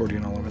because there's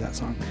accordion all over that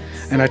song.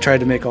 And I tried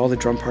to make all the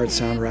drum parts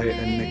sound right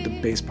and make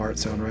the bass part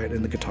sound right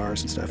and the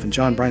guitars and stuff. And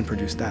John Bryan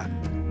produced that.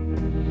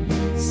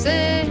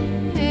 Save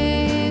me.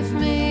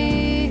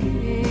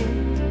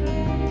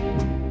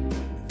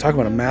 Talk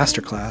about a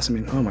masterclass. I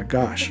mean, oh my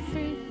gosh.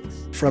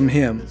 From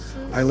him,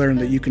 I learned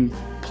that you can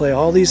play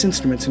all these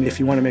instruments, and if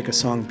you want to make a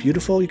song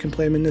beautiful, you can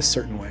play them in this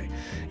certain way.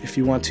 If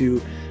you want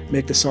to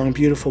make the song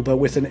beautiful but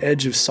with an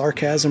edge of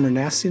sarcasm or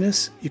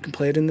nastiness, you can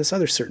play it in this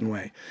other certain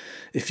way.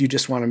 If you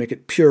just want to make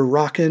it pure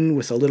rockin'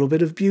 with a little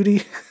bit of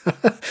beauty,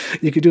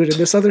 you could do it in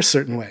this other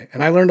certain way.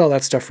 And I learned all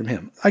that stuff from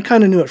him. I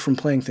kind of knew it from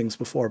playing things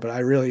before, but I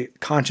really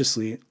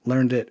consciously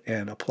learned it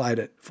and applied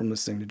it from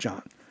listening to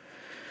John.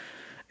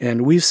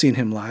 And we've seen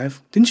him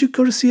live. Didn't you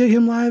go to see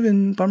him live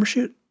in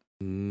Bumbershoot?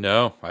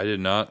 No, I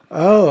did not.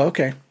 Oh,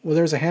 okay. Well,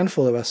 there was a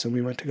handful of us, and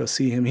we went to go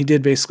see him. He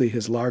did basically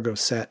his Largo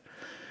set,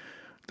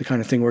 the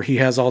kind of thing where he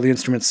has all the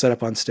instruments set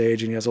up on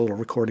stage, and he has a little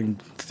recording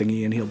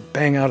thingy, and he'll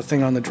bang out a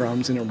thing on the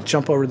drums, and he'll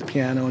jump over the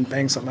piano and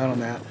bang something out on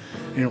that,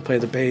 and he'll play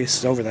the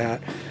bass over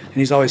that. And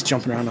he's always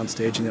jumping around on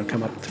stage, and he'll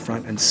come up at the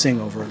front and sing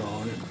over it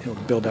all, and he'll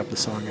build up the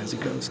song as he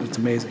goes. And it's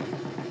amazing.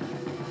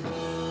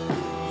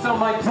 So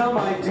my dumb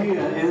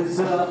idea is,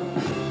 well,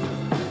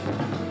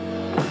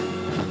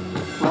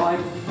 I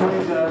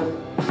played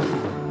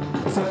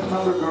Seven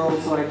Thunder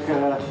Girls like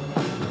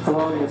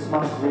Thelonious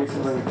Monk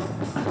recently.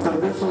 So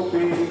this will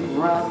be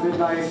around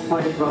midnight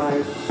played by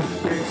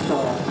Big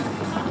Star.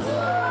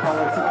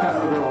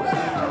 September Girls,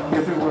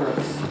 if it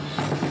works.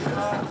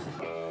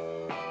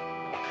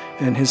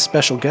 And his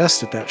special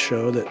guest at that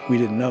show that we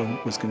didn't know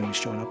was going to be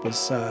showing up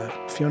was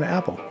Fiona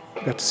Apple.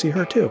 We got to see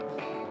her too.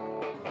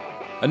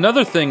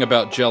 Another thing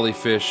about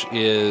Jellyfish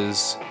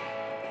is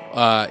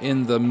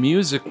in the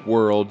music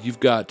world, you've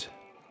got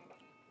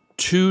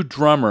 2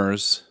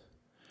 drummers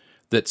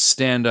that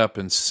stand up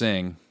and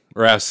sing,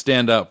 or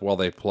stand up while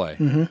they play.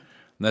 Mm-hmm. And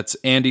that's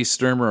Andy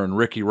Sturmer and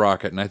Ricky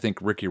Rocket, and I think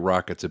Ricky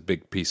Rocket's a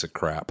big piece of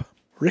crap.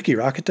 Ricky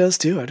Rocket does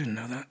too? I didn't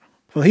know that.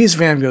 Well, he's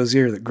Van Gogh's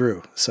ear that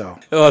grew, so.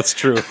 Oh, that's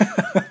true.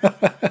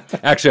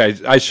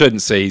 Actually, I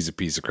shouldn't say he's a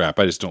piece of crap.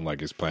 I just don't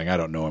like his playing. I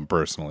don't know him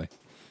personally.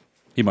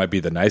 He might be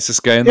the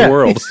nicest guy in the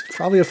world. He's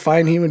probably a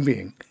fine human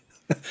being.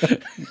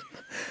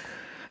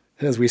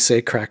 As we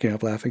say, cracking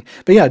up laughing.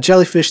 But yeah,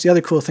 Jellyfish, the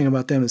other cool thing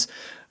about them is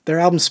their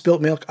album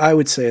Spilt Milk, I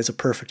would say, is a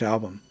perfect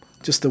album.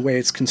 Just the way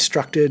it's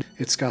constructed.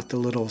 It's got the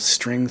little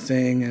string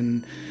thing,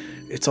 and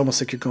it's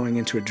almost like you're going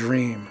into a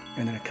dream.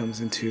 And then it comes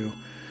into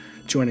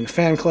joining a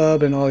fan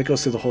club, and it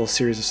goes through the whole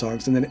series of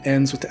songs. And then it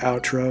ends with the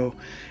outro,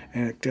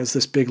 and it does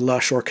this big,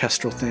 lush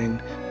orchestral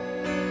thing.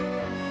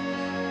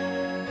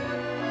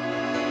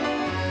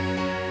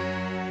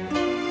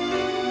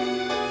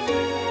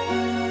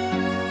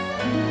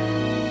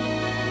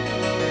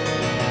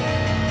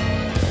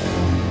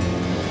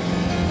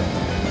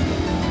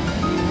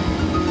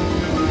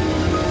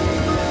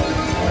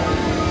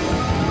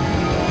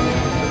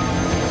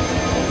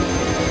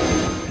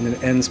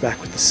 Ends back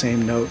with the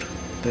same note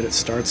that it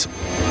starts.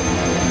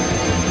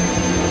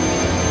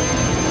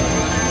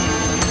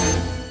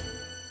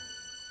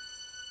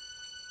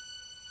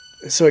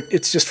 So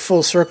it's just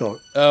full circle.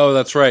 Oh,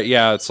 that's right.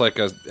 Yeah, it's like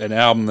an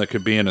album that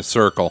could be in a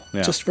circle.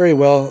 Yeah. Just very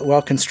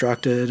well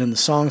constructed, and the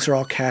songs are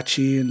all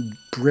catchy and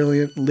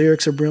brilliant. The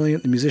lyrics are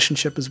brilliant. The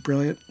musicianship is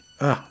brilliant.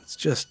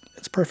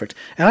 It's perfect.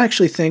 And I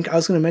actually think, I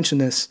was going to mention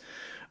this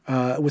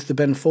with the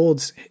Ben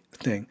Folds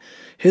thing.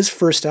 His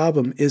first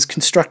album is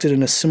constructed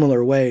in a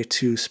similar way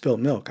to Spilt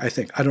Milk, I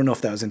think. I don't know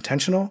if that was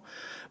intentional.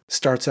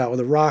 Starts out with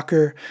a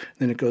rocker,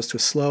 then it goes to a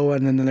slow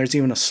one, and then there's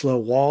even a slow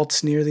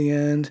waltz near the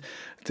end.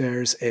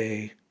 There's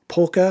a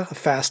polka, a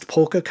fast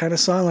polka kind of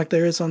song like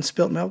there is on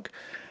Spilt Milk.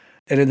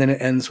 And then it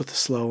ends with a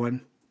slow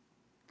one,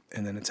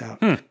 and then it's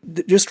out.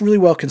 Just really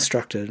well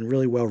constructed and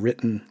really well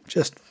written.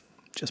 Just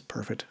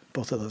perfect.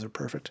 Both of those are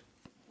perfect,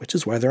 which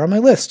is why they're on my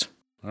list.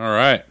 All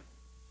right.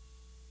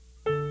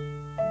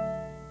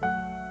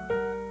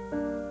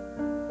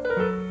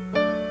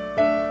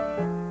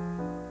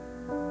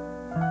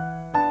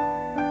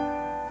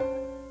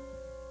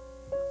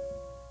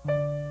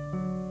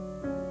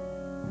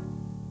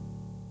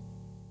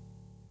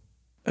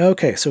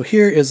 Okay, so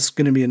here is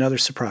going to be another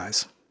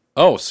surprise.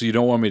 Oh, so you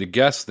don't want me to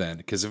guess then?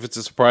 Because if it's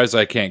a surprise,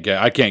 I can't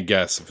guess. I can't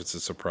guess if it's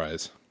a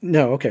surprise.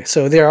 No, okay,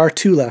 so there are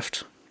 2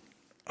 left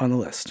on the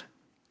list,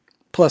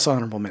 plus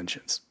honorable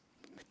mentions.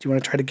 Do you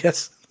want to try to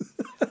guess?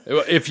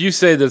 If you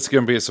say that's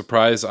going to be a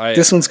surprise,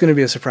 This one's going to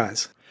be a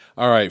surprise.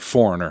 All right,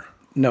 Foreigner.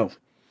 No.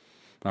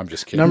 I'm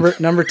just kidding.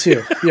 Number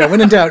 2. Yeah,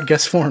 when in doubt,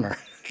 guess Foreigner.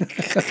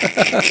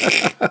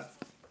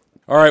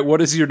 All right,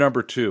 what is your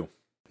number 2?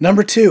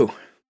 Number 2,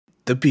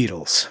 The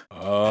Beatles.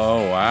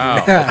 Oh,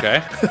 wow. Yeah.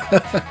 Okay.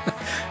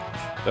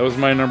 That was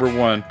my number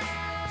 1.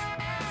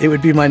 It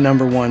would be my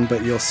number 1,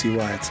 but you'll see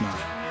why it's not.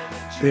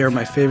 They are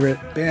my favorite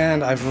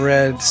band. I've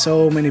read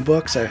so many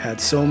books. I've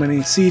had so many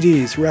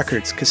CDs,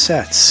 records,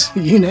 cassettes,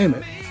 you name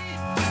it.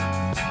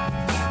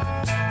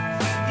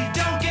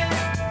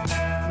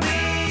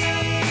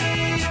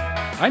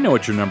 I know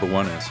what your number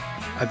 1 is.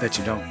 I bet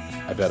you don't.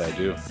 I bet I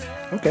do.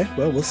 Okay,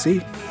 well, we'll see.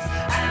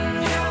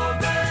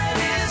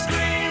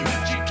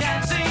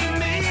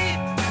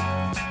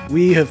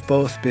 We have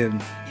both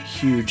been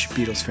huge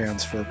Beatles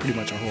fans for pretty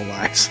much our whole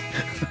lives.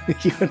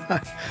 You and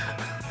I.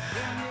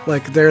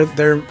 Like,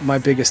 they're my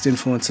biggest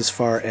influence as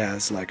far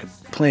as, like,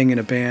 playing in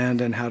a band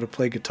and how to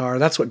play guitar.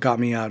 That's what got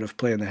me out of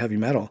playing the heavy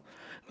metal.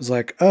 It was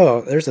like,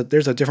 oh, there's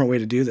a different way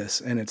to do this,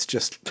 and it's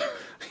just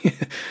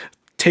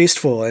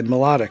tasteful and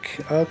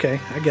melodic. Okay,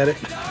 I get it.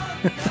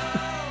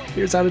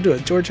 Here's how to do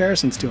it. George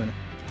Harrison's doing it.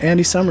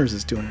 Andy Summers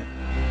is doing it.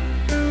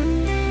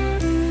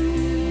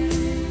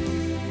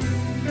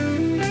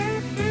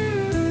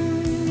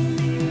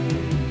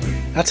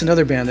 That's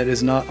another band that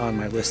is not on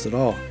my list at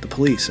all, The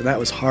Police, and that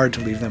was hard to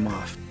leave them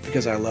off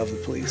because I love The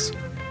Police.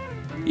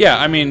 Yeah,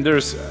 I mean,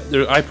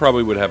 I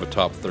probably would have a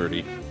top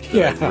 30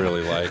 that I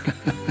really like.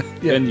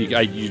 Yeah. And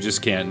you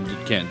just can't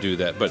do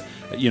that. But,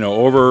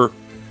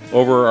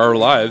 over our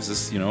lives,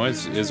 this,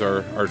 is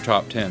our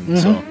top 10. Mm-hmm.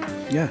 So,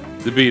 Yeah.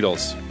 The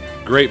Beatles,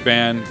 great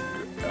band.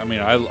 I mean,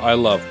 I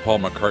love Paul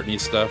McCartney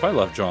stuff. I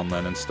love John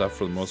Lennon stuff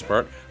for the most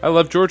part. I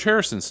love George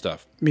Harrison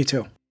stuff. Me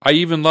too. I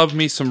even love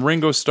me some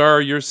Ringo Starr,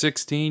 You're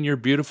 16, You're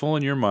Beautiful,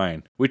 and You're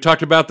Mine. We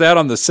talked about that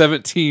on the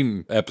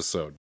 17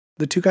 episode.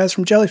 The 2 guys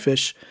from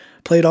Jellyfish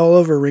played all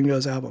over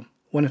Ringo's album.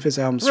 One of his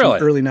albums Really?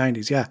 from early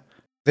 90s, yeah.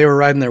 They were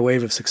riding their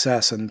wave of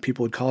success, and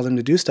people would call them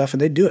to do stuff,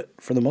 and they'd do it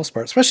for the most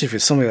part, especially if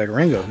it's somebody like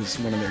Ringo, who's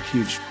one of they're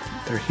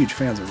huge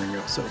fans of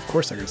Ringo, so of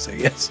course they're going to say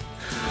yes.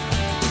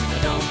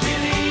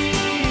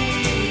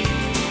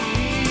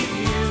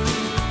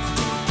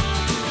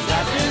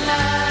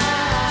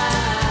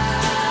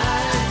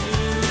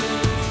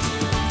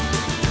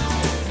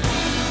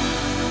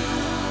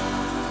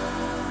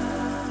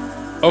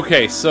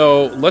 Okay,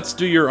 so let's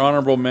do your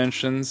honorable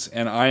mentions,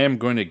 and I am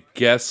going to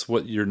guess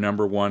what your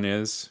number 1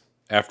 is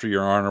after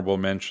your honorable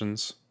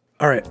mentions.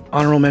 All right,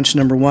 honorable mention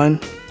number 1,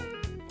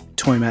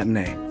 Toy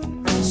Matinee.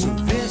 So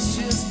this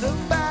is the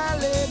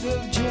ballad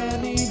of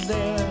Jenny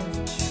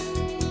Ledge.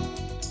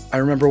 I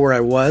remember where I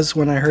was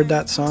when I heard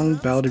that song,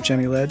 Ballad of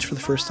Jenny Ledge, for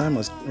the first time. I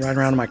was riding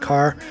around in my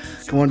car,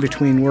 going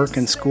between work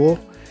and school,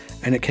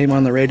 and it came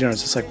on the radio, and I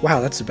was just like, wow,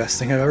 that's the best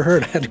thing I've ever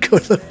heard. I had to go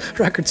to the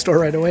record store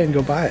right away and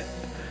go buy it.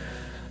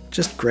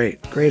 Just great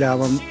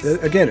album.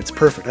 Again, it's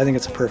perfect. I think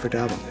it's a perfect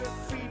album.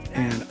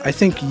 And I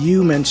think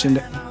you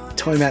mentioned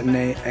Toy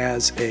Matinee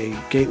as a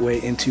gateway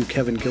into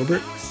Kevin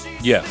Gilbert.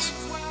 Yes.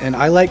 And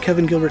I like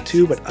Kevin Gilbert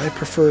too, but I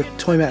prefer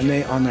Toy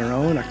Matinee on their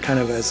own, kind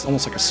of as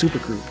almost like a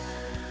supergroup.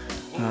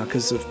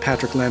 Because of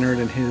Patrick Leonard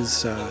and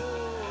his...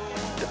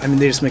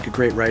 they just make a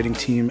great writing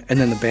team.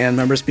 And then the band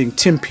members being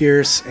Tim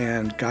Pierce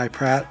and Guy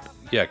Pratt.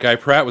 Yeah, Guy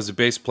Pratt was a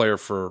bass player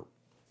for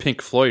Pink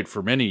Floyd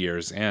for many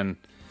years, and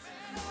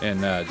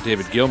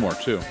David Gilmour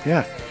too.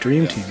 Yeah,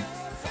 dream team.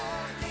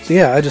 So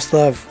yeah, I just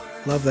love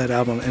that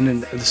album, and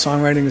then the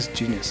songwriting is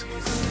genius.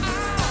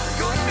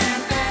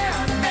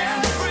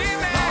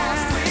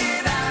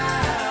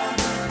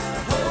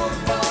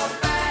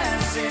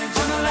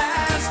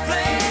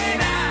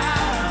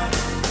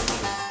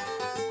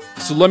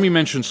 So let me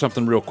mention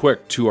something real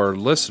quick to our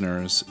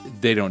listeners.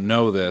 They don't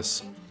know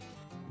this,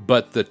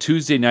 but the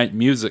Tuesday Night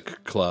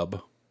Music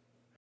Club,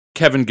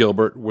 Kevin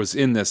Gilbert was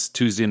in this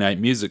Tuesday Night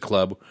Music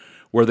Club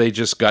where they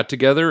just got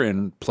together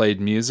and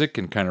played music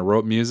and kind of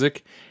wrote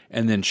music.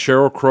 And then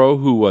Sheryl Crow,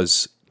 who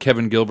was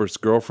Kevin Gilbert's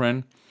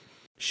girlfriend,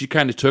 she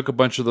kind of took a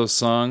bunch of those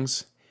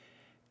songs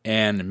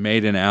and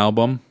made an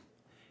album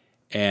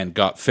and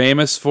got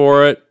famous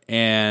for it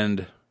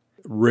and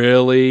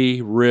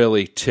really,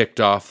 really ticked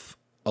off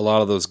a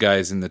lot of those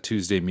guys in the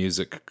Tuesday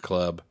Music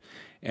Club.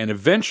 And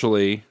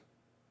eventually,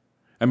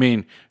 I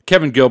mean,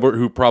 Kevin Gilbert,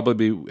 who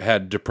probably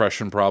had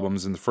depression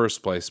problems in the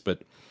first place,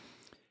 but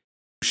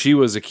she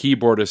was a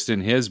keyboardist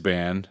in his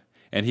band,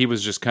 and he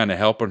was just kind of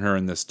helping her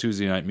in this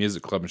Tuesday Night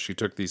Music Club, and she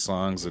took these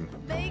songs and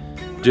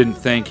didn't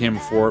thank him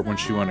for it when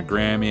she won a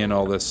Grammy and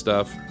all this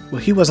stuff.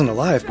 Well, he wasn't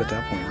alive at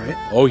that point,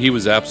 right? Oh, he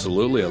was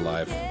absolutely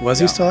alive. Was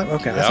he still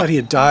alive? Okay, Yeah. I thought he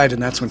had died,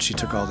 and that's when she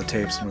took all the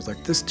tapes and was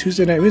like, this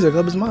Tuesday Night Music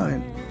Club is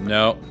mine.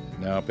 No,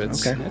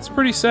 it's Okay. it's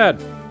pretty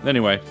sad.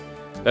 Anyway,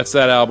 that's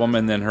that album,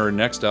 and then her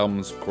next album,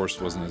 of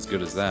course, wasn't as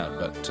good as that,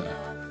 but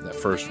that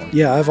first one.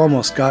 Yeah, I've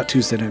almost got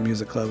Tuesday Night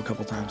Music Club a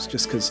couple times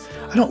just because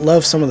I don't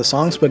love some of the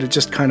songs, but it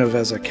just kind of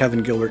as a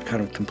Kevin Gilbert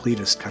kind of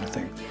completist kind of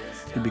thing.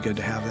 It'd be good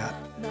to have that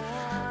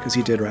because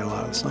he did write a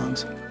lot of the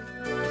songs.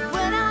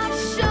 When I've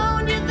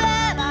shown you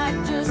that I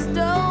just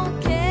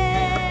don't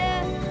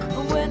care.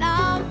 When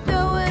I'm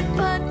throwing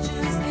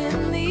punches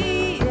in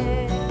the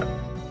air.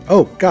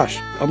 Oh, gosh,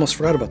 almost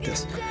forgot about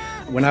this.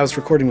 When I was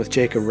recording with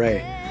Jacob Ray,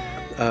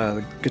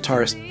 the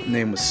guitarist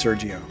name was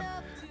Sergio.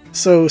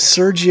 So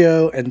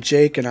Sergio and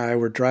Jake and I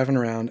were driving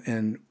around,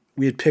 and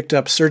we had picked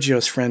up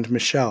Sergio's friend,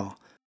 Michelle.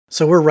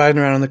 So we're riding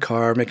around in the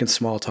car, making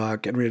small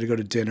talk, getting ready to go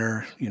to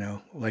dinner,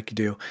 like you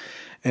do.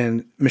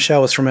 And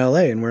Michelle was from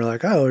LA, and we're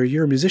like, oh,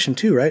 you're a musician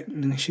too, right?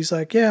 And she's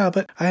like, yeah,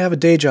 but I have a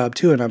day job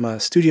too, and I'm a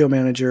studio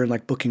manager and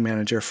like booking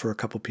manager for a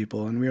couple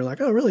people. And we were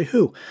like, oh, really,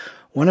 who?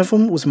 One of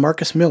them was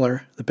Marcus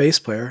Miller, the bass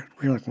player.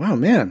 We were like, wow,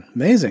 man,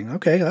 amazing.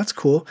 Okay, that's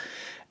cool.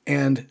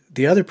 And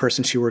the other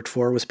person she worked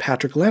for was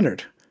Patrick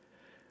Leonard,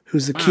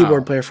 who's the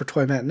keyboard player for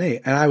Toy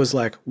Matinee. And I was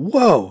like,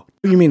 whoa,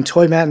 you mean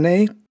Toy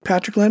Matinee,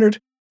 Patrick Leonard?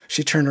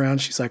 She turned around,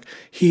 she's like,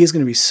 he is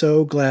going to be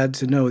so glad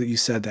to know that you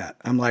said that.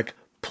 I'm like,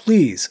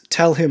 please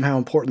tell him how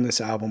important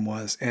this album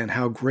was and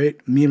how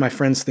great me and my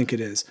friends think it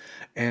is.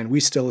 And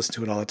we still listen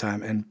to it all the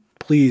time. And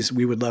please,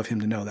 we would love him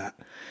to know that.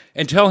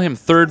 And tell him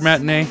Third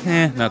Matinee,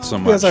 not so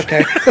much. That's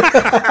okay.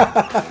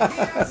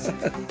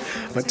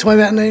 But Toy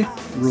Matinee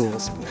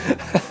rules.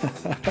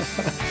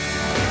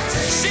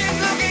 She's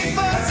looking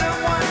for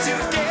someone to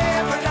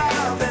give her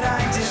love that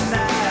I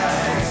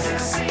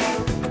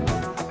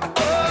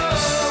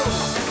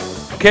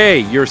deny. Okay,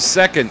 your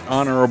second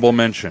honorable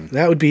mention.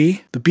 That would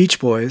be the Beach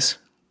Boys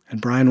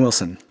and Brian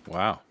Wilson.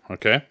 Wow,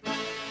 okay.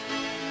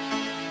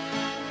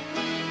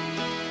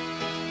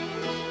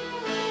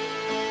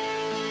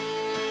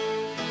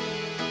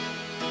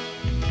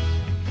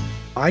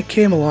 I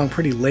came along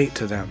pretty late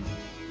to them.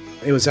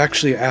 It was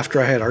actually after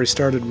I had already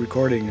started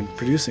recording and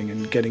producing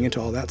and getting into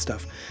all that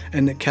stuff.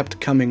 And it kept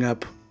coming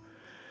up.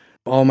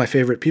 All my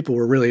favorite people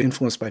were really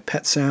influenced by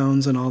Pet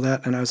Sounds and all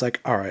that. And I was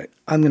like, all right,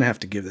 I'm going to have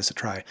to give this a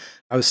try.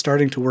 I was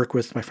starting to work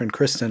with my friend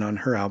Kristen on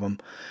her album.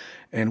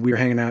 And we were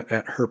hanging out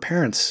at her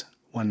parents'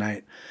 one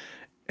night.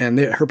 And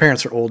her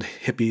parents are old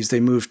hippies.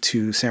 They moved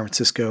to San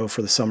Francisco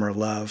for the Summer of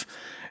Love.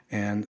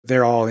 And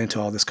they're all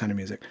into all this kind of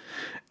music.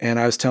 And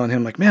I was telling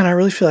him, like, man, I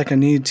really feel like I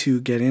need to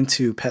get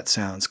into Pet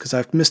Sounds because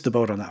I've missed the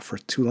boat on that for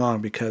too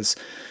long because,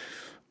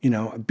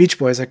 Beach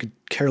Boys I could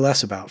care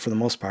less about for the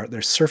most part.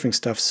 Their surfing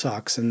stuff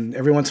sucks. And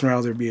every once in a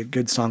while there'd be a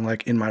good song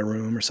like In My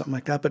Room or something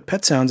like that. But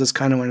Pet Sounds is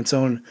kind of on its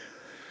own,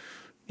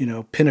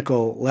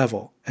 pinnacle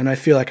level. And I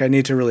feel like I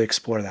need to really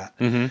explore that.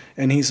 Mm-hmm.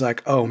 And he's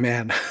like, oh,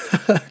 man,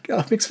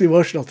 it makes me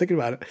emotional thinking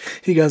about it.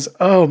 He goes,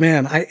 oh,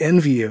 man, I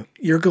envy you.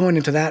 You're going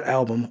into that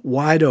album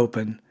wide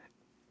open.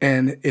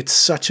 And it's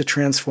such a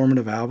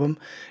transformative album.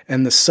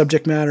 And the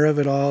subject matter of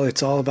it all,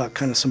 it's all about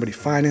kind of somebody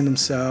finding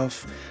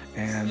themselves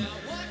and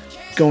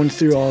going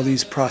through all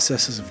these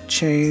processes of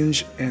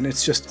change. And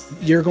it's just,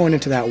 you're going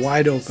into that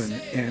wide open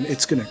and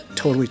it's going to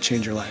totally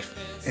change your life.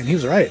 And he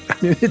was right. I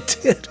mean, it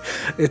did.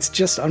 It's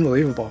just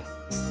unbelievable.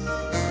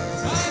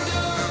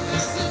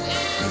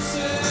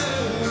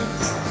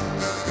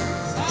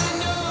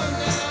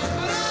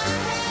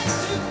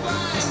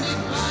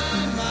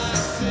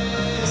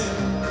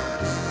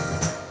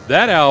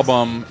 That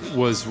album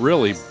was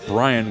really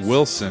Brian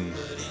Wilson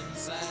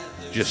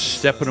just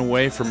stepping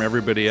away from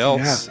everybody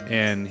else. Yeah.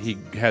 And he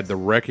had the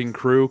Wrecking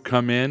Crew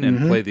come in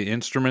and play the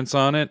instruments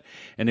on it.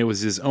 And it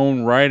was his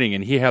own writing.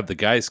 And he had the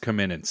guys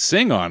come in and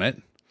sing on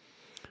it.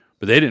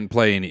 But they didn't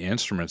play any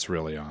instruments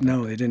really on it.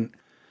 No, they didn't.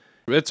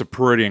 It's a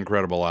pretty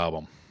incredible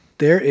album.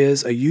 There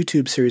is a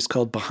YouTube series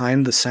called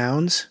Behind the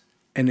Sounds.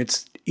 And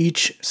it's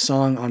each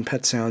song on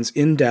Pet Sounds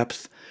in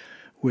depth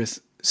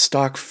with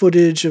stock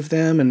footage of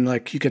them, and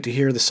like you get to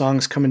hear the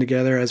songs coming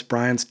together as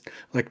Brian's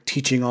like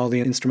teaching all the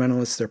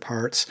instrumentalists their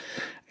parts,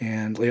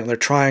 and they're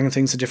trying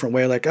things a different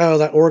way, like, oh,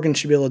 that organ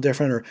should be a little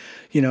different, or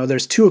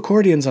there's 2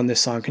 accordions on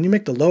this song, can you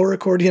make the lower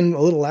accordion a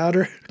little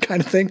louder,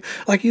 kind of thing.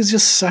 Like, he's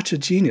just such a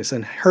genius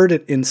and heard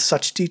it in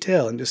such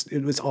detail, and just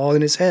it was all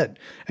in his head,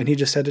 and he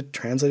just had to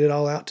translate it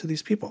all out to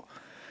these people.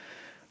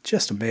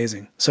 Just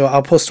amazing. So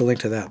I'll post a link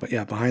to that. But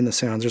yeah, Behind the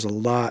Sounds, there's a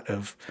lot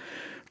of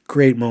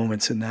great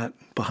moments in that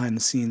behind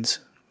the scenes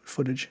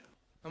footage.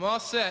 I'm all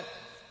set.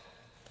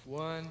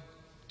 1,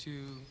 2,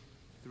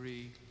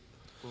 3,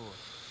 4.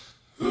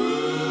 Ooh.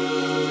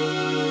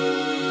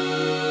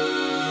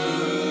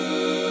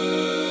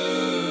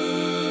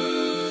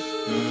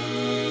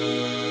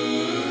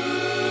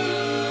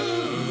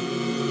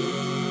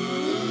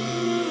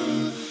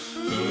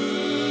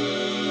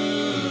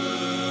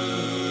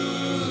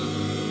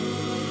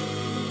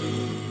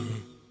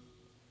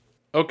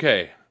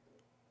 Okay.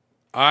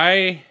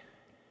 I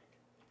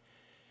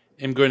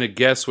am going to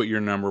guess what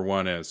your number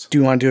one is. Do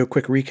you want to do a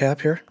quick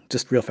recap here?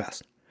 Just real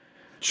fast.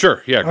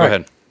 Sure. Yeah, go All right.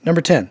 ahead. Number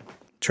 10,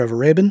 Trevor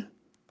Rabin.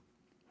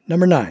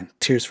 Number 9,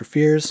 Tears for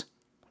Fears.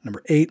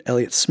 Number 8,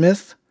 Elliott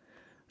Smith.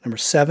 Number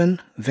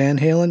 7, Van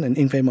Halen and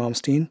Yngwie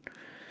Malmsteen.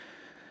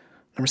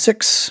 Number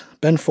 6,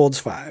 Ben Folds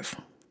 5.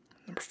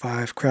 Number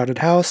 5, Crowded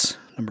House.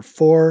 Number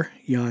 4,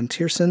 Jan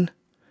Tiersen.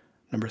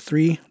 Number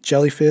 3,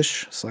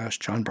 Jellyfish /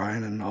 John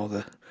Bryan and all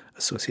the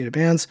associated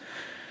bands.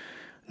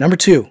 Number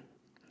 2,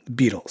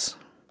 Beatles.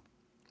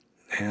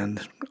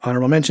 And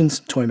honorable mentions,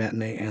 Toy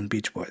Matinee and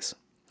Beach Boys.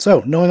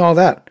 So, knowing all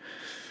that,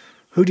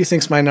 who do you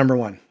think's my number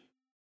one?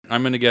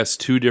 I'm going to guess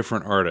 2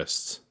 different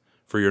artists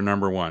for your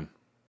number one.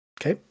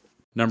 Okay.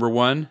 Number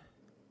 1,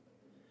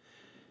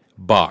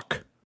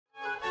 Bach.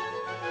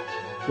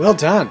 Well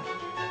done.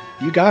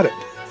 You got it.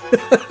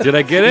 Did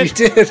I get it?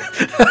 You did.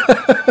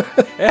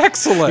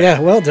 Excellent. Yeah,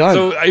 well done.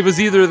 So it was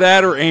either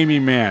that or Amy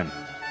Mann.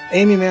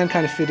 Amy Mann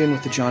kind of fit in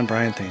with the John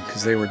Bryan thing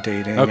because they were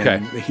dating Okay.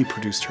 and he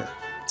produced her.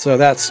 So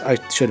I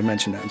should have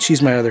mentioned that. And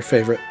she's my other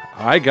favorite.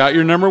 I got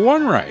your number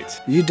one right.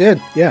 You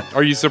did, yeah.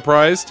 Are you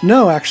surprised?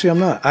 No, actually, I'm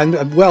not.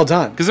 I'm well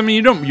done. Because, I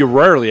mean, you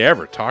rarely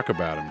ever talk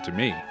about him to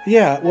me.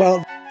 Yeah,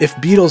 well, if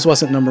Beatles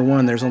wasn't number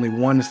one, there's only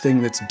one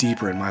thing that's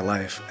deeper in my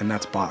life, and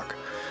that's Bach.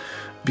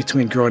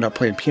 Between growing up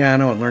playing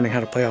piano and learning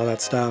how to play all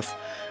that stuff,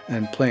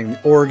 and playing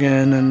the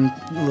organ and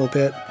a little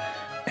bit,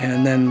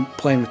 and then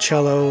playing the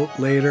cello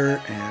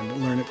later,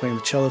 and learning playing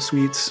the cello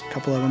suites, a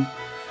couple of them.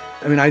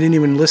 I mean, I didn't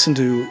even listen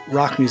to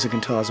rock music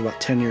until I was about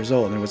 10 years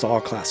old, and it was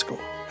all classical,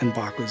 and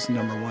Bach was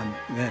number one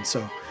then,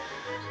 so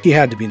he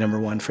had to be number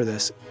one for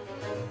this.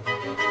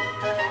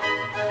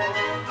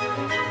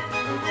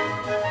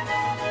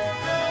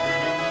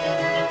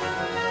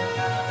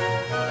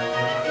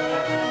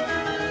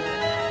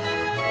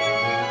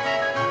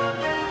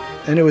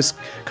 And it was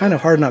kind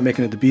of hard not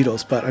making it the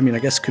Beatles, but I mean, I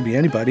guess it could be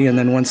anybody. And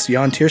then once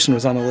Jan Tiersen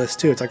was on the list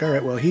too, it's like, all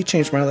right, well, he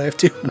changed my life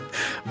too.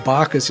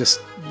 Bach is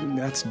just,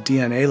 that's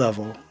DNA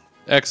level.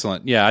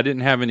 Excellent. Yeah, I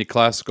didn't have any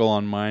classical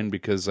on mine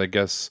because I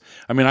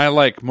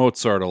like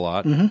Mozart a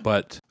lot,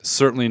 but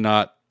certainly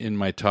not in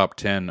my top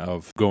 10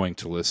 of going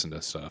to listen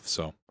to stuff.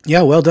 So,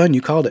 Yeah, well done.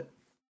 You called it.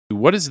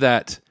 what is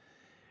that?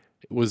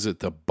 Was it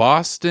the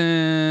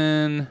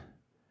Boston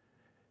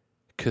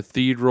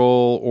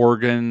Cathedral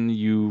organ?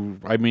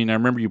 I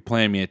remember you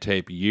playing me a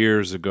tape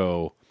years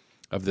ago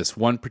of this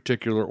one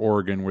particular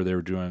organ where they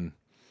were doing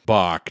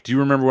Bach. Do you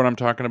remember what I'm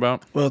talking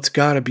about? Well, it's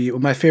got to be.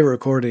 My favorite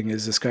recording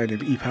is this guy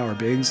named E. Power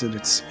Biggs, and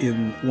it's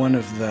in one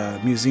of the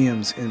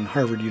museums in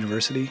Harvard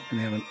University, and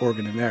they have an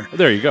organ in there.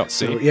 There you go.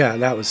 See? So, yeah,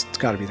 it's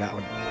got to be that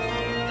one.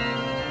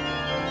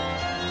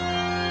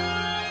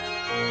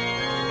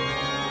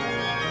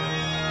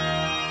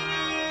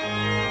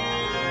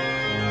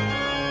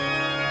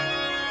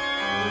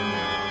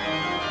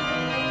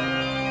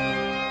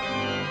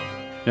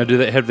 Now,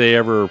 have they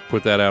ever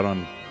put that out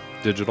on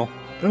digital?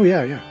 Oh,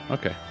 yeah.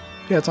 Okay.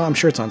 Yeah, I'm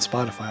sure it's on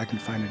Spotify. I can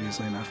find it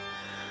easily enough.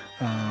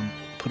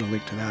 Put a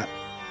link to that.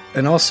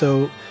 And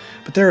also,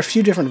 but there are a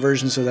few different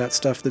versions of that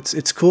stuff.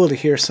 It's cool to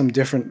hear some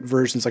different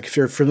versions. Like if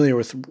you're familiar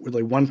with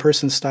like one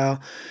person's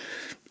style,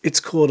 it's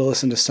cool to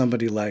listen to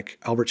somebody like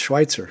Albert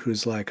Schweitzer,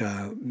 who's like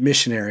a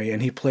missionary,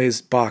 and he plays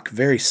Bach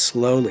very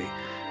slowly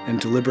and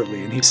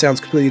deliberately, and he sounds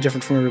completely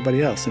different from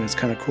everybody else. And it's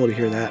kind of cool to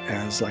hear that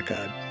as like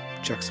a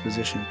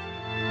juxtaposition.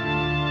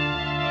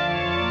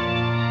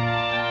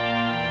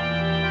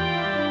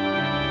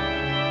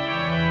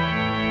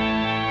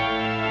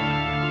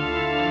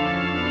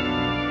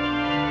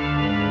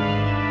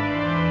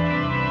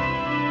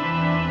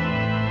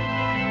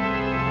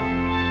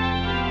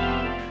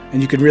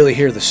 And you can really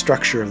hear the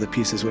structure of the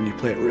pieces when you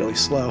play it really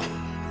slow.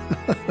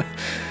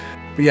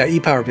 But yeah,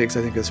 E. Power Biggs,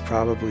 I think, is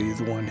probably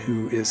the one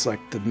who is like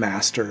the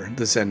master,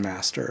 the Zen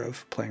master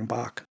of playing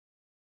Bach.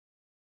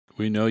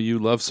 We know you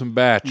love some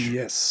Bach.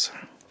 Yes.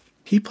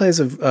 He plays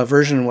a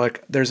version,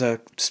 like there's a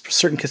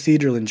certain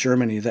cathedral in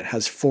Germany that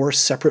has 4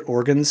 separate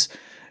organs.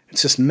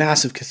 It's this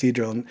massive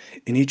cathedral, and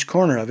in each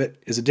corner of it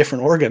is a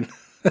different organ.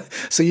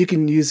 So you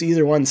can use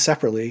either one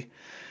separately,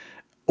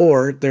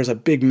 or there's a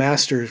big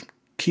master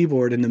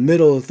keyboard in the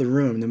middle of the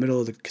room, in the middle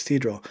of the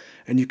cathedral,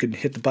 and you can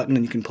hit the button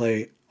and you can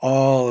play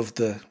all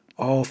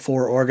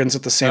 4 organs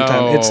at the same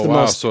time. It's the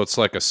most. So it's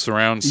like a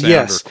surround sound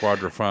Yes. or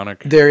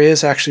quadraphonic. There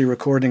is actually a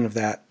recording of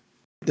that.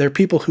 There are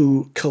people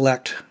who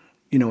collect,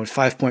 in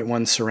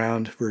 5.1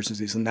 surround versions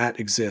of these, and that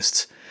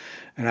exists.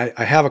 And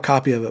I have a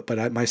copy of it,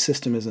 but my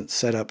system isn't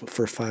set up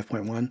for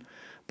 5.1.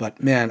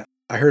 But man,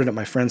 I heard it at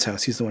my friend's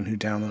house. He's the one who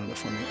downloaded it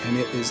for me, and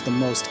it is the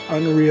most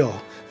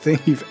unreal thing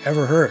you've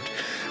ever heard.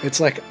 It's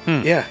like,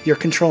 you're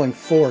controlling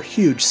 4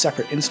 huge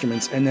separate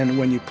instruments, and then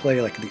when you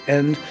play like at the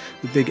end,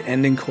 the big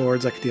ending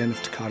chords, like at the end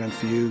of Toccata and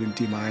Fugue and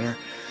D minor,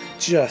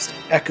 just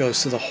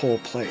echoes to the whole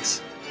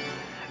place.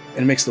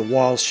 And it makes the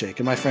walls shake.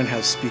 And my friend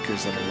has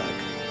speakers that are like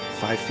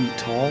 5 feet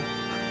tall,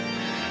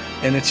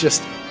 and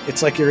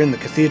it's like you're in the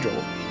cathedral.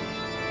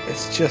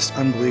 It's just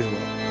unbelievable.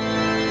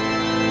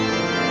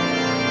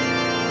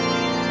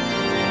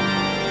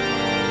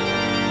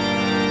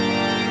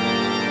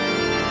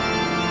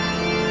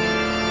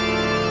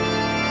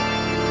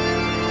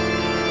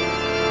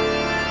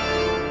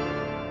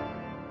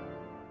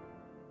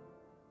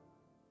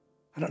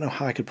 don't know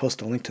how I could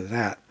post a link to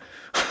that,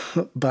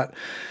 but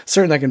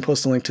certainly I can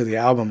post a link to the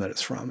album that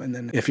it's from. And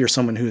then if you're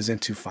someone who is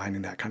into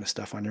finding that kind of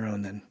stuff on your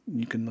own, then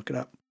you can look it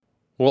up.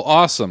 Well,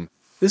 awesome.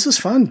 This is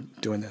fun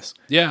doing this.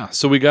 Yeah,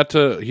 so we got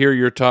to hear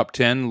your top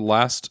 10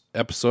 last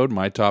episode,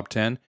 my top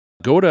 10.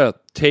 Go to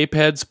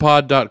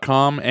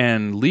tapeheadspod.com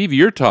and leave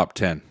your top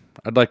 10.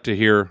 I'd like to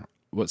hear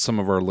what some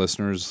of our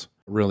listeners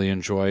really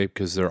enjoy,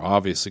 because they're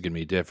obviously going to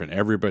be different.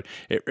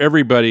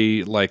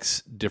 Everybody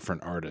likes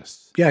different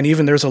artists. Yeah, and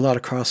even there's a lot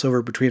of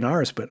crossover between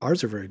ours, but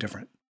ours are very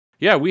different.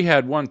 Yeah, we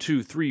had 1,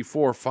 2, 3,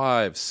 4,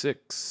 5,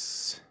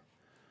 6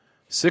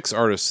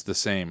 artists the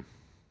same,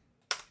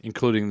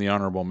 including the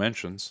honorable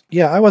mentions.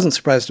 Yeah, I wasn't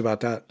surprised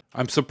about that.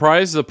 I'm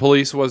surprised the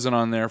Police wasn't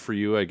on there for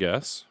you, I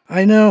guess.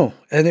 I know,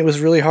 and it was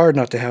really hard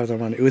not to have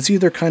them on. It was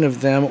either kind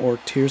of them or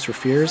Tears for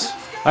Fears.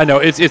 I know,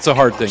 it's a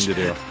hard thing to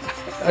do.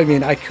 I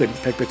mean, I couldn't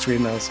pick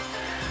between those.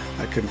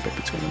 I couldn't pick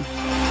between them.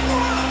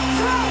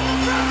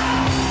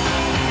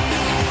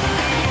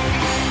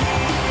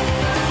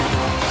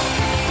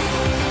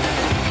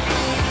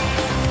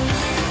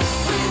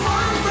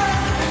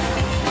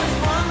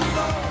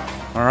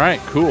 All right,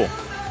 cool.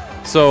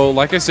 So,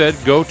 like I said,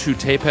 go to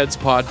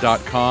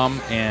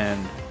tapeheadspod.com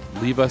and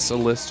leave us a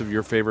list of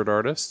your favorite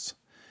artists,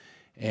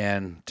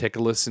 and take a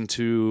listen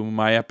to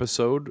my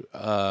episode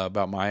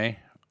about my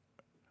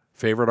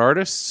favorite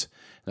artists.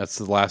 That's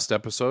the last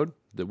episode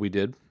that we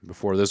did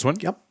before this one.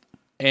 Yep.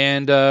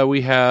 And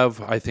we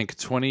have, I think,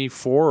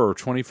 24 or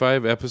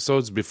 25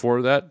 episodes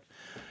before that.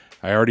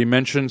 I already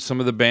mentioned some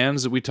of the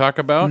bands that we talk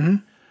about.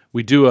 Mm-hmm.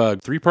 We do a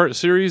 3-part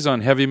series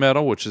on heavy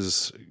metal, which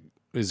is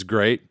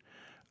great.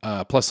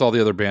 Plus all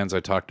the other bands I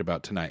talked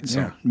about tonight. So.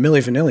 Yeah,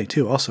 Milli Vanilli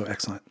too, also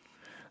excellent.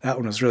 That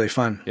one was really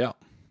fun. Yeah.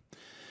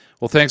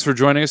 Well, thanks for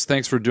joining us.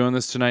 Thanks for doing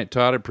this tonight,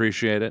 Todd. I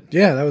appreciate it.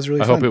 Yeah, that was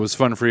really fun. I hope it was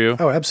fun for you.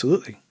 Oh,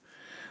 absolutely.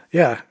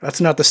 Yeah, that's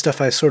not the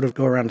stuff I sort of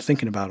go around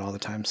thinking about all the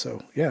time.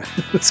 So, yeah,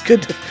 it's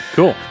good to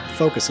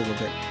focus a little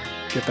bit,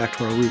 get back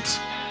to our roots.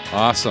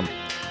 Awesome.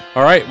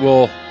 All right,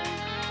 well,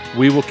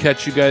 we will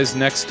catch you guys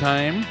next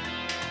time.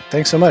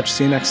 Thanks so much.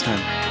 See you next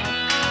time.